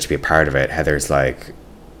asks Heather to be a part of it, Heather's like,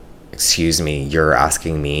 excuse me, you're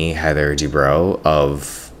asking me, Heather Dubrow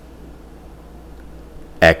of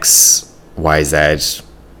XYZ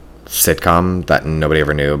sitcom that nobody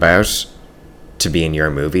ever knew about, to be in your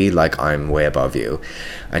movie? Like, I'm way above you.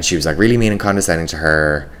 And she was like really mean and condescending to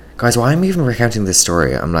her. Guys, why am I even recounting this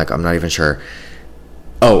story? I'm like, I'm not even sure.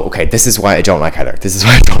 Oh, okay, this is why I don't like Heather.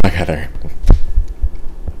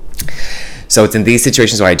 So it's in these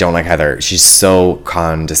situations where I don't like Heather. She's so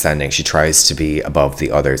condescending. She tries to be above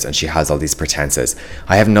the others, and she has all these pretenses.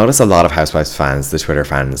 I have noticed a lot of Housewives fans, the Twitter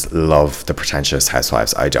fans, love the pretentious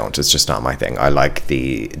Housewives. I don't. It's just not my thing. I like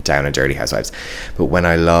the down and dirty Housewives. But when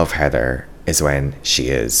I love Heather is when she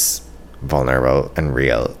is vulnerable and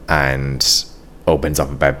real and opens up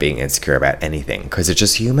about being insecure about anything, because it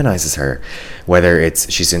just humanizes her. Whether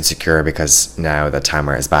it's she's insecure because now that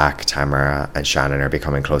Tamara is back, Tamara and Shannon are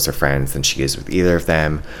becoming closer friends than she is with either of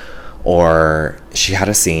them, or she had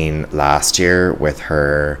a scene last year with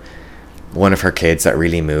one of her kids that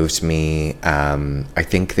really moved me. I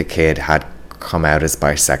think the kid had come out as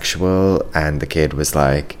bisexual, and the kid was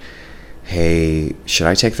like, hey, should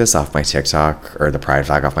I take this off my TikTok, or the pride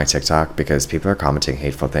flag off my TikTok, because people are commenting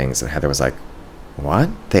hateful things? And Heather was like, what?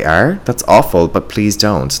 They are? That's awful, but please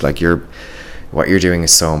don't. Like, what you're doing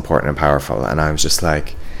is so important and powerful. And I was just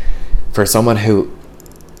like, for someone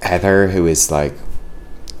Heather, who is like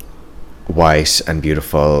white and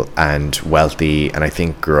beautiful and wealthy, and I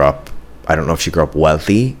think I don't know if she grew up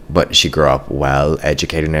wealthy, but she grew up well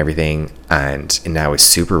educated and everything, and now is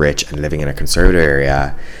super rich and living in a conservative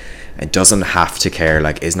area, and doesn't have to care,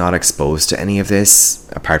 like is not exposed to any of this,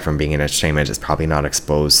 apart from being in entertainment, is probably not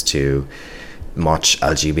exposed to much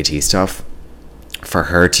LGBT stuff. For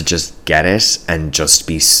her to just get it and just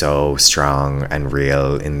be so strong and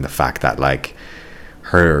real in the fact that like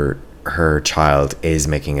her child is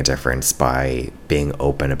making a difference by being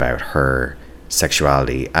open about her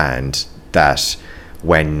sexuality, and that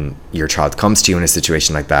when your child comes to you in a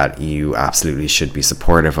situation like that, you absolutely should be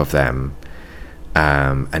supportive of them,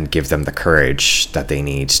 and give them the courage that they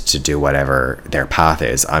need to do whatever their path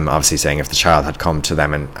is. I'm obviously saying if the child had come to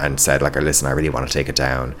them and said like, listen, I really want to take it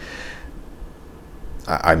down,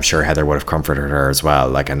 I'm sure Heather would have comforted her as well,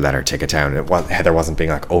 like, and let her take it down. Heather wasn't being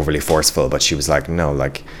like overly forceful, but she was like, no,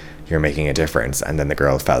 like, you're making a difference. And then the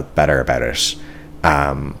girl felt better about it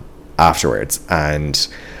afterwards. And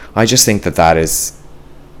I just think that is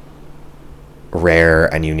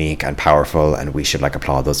rare and unique and powerful, and we should like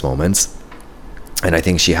applaud those moments. And I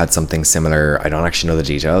think she had something similar. I don't actually know the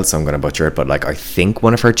details, so I'm going to butcher it, but like, I think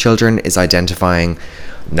one of her children is identifying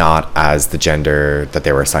not as the gender that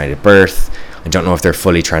they were assigned at birth. I don't know if they're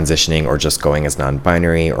fully transitioning or just going as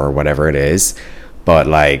non-binary or whatever it is, but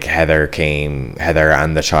like Heather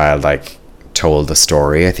and the child like told the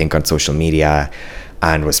story, I think, on social media,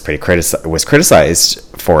 and was criticized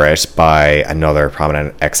for it by another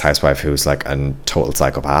prominent ex-housewife who's like a total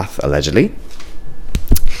psychopath, allegedly.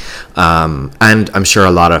 And I'm sure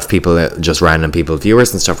a lot of people, just random people,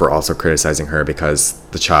 viewers and stuff, were also criticizing her because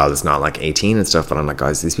the child is not like 18 and stuff. But I'm like,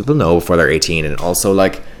 guys, these people know before they're 18, and also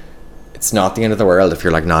like, it's not the end of the world if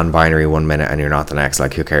you're like non-binary one minute and you're not the next.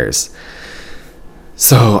 Like, who cares?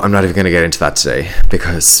 So I'm not even going to get into that today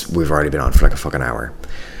because we've already been on for like a fucking hour.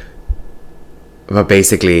 But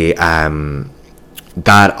basically,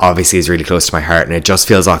 that obviously is really close to my heart, and it just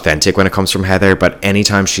feels authentic when it comes from Heather. But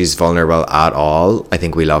anytime she's vulnerable at all, I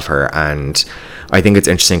think we love her. And I think it's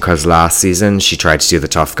interesting because last season she tried to do the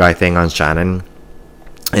tough guy thing on Shannon,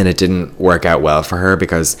 and it didn't work out well for her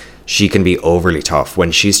because she can be overly tough.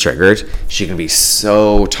 When she's triggered, she can be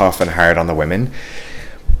so tough and hard on the women.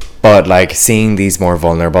 But like, seeing these more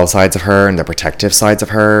vulnerable sides of her and the protective sides of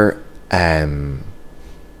her,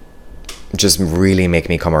 just really make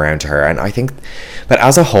me come around to her. And I think, but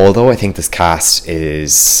as a whole though, I think this cast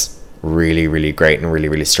is really, really great and really,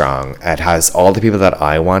 really strong. It has all the people that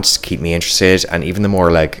I want to keep me interested, and even the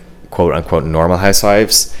more like quote unquote normal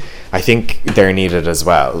housewives, I think they're needed as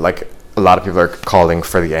well. Like, a lot of people are calling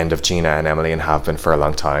for the end of Gina and Emily, and have been for a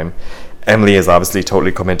long time. Emily has obviously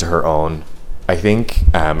totally come into her own, I think,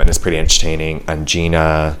 and is pretty entertaining. And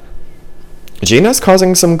Gina's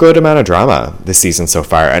causing some good amount of drama this season so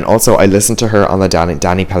far. And also, I listened to her on the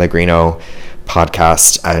Danny Pellegrino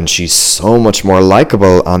podcast, and she's so much more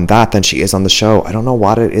likable on that than she is on the show. I don't know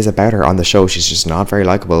what it is about her on the show. She's just not very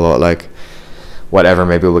likable. But like, whatever,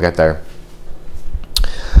 maybe we'll get there.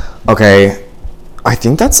 Okay, I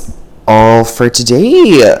think that's all for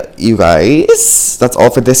today, you guys. That's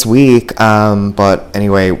all for this week. But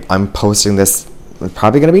anyway, I'm posting this, it's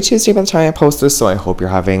probably going to be Tuesday by the time I post this, so I hope you're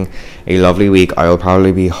having a lovely week. I will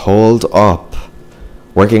probably be holed up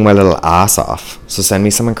working my little ass off, so send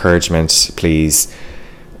me some encouragement, please.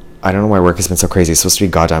 I don't know why work has been so crazy. It's supposed to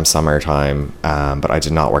be goddamn summertime, but I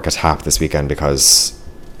did not work a tap this weekend because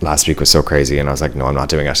last week was so crazy, and I was like, no, I'm not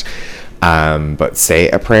doing it. But say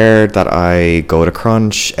a prayer that I go to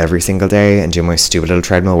Crunch every single day and do my stupid little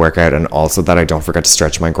treadmill workout, and also that I don't forget to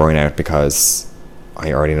stretch my groin out because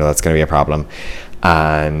I already know that's going to be a problem.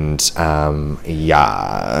 And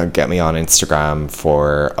yeah, get me on Instagram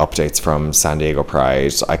for updates from San Diego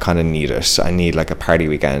Pride. I kind of need it. I need like a party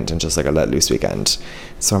weekend and just like a let loose weekend,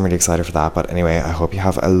 so I'm really excited for that. But anyway, I hope you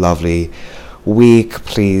have a lovely week.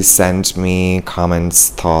 Please send me comments,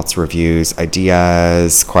 thoughts, reviews,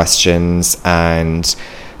 ideas, questions, and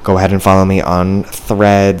go ahead and follow me on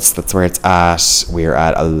Threads. That's where it's at. We're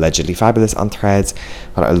at Allegedly Fabulous on Threads.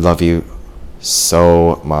 But I love you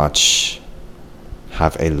so much.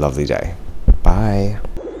 Have a lovely day. Bye.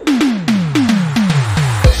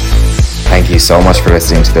 Thank you so much for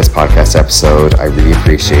listening to this podcast episode. I really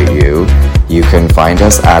appreciate you. You can find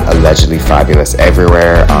us at Allegedly Fabulous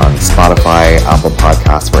everywhere on Spotify, Apple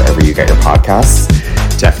Podcasts, wherever you get your podcasts.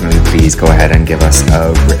 Definitely please go ahead and give us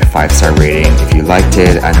a 5-star rating if you liked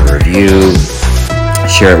it, and a review.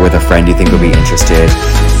 Share it with a friend you think will be interested.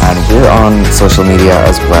 And we're on social media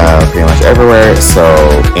as well, pretty much everywhere. So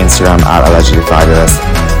Instagram at Allegedly Fabulous,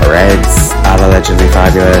 Threads at Allegedly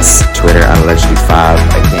Fabulous, Twitter at Allegedly Fab,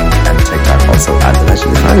 I think, and TikTok also at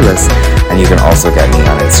Allegedly Fabulous. And you can also get me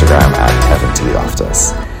on Instagram at Kevin T.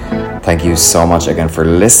 Loftus. Thank you so much again for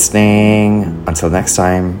listening. Until next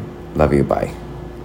time, love you, bye.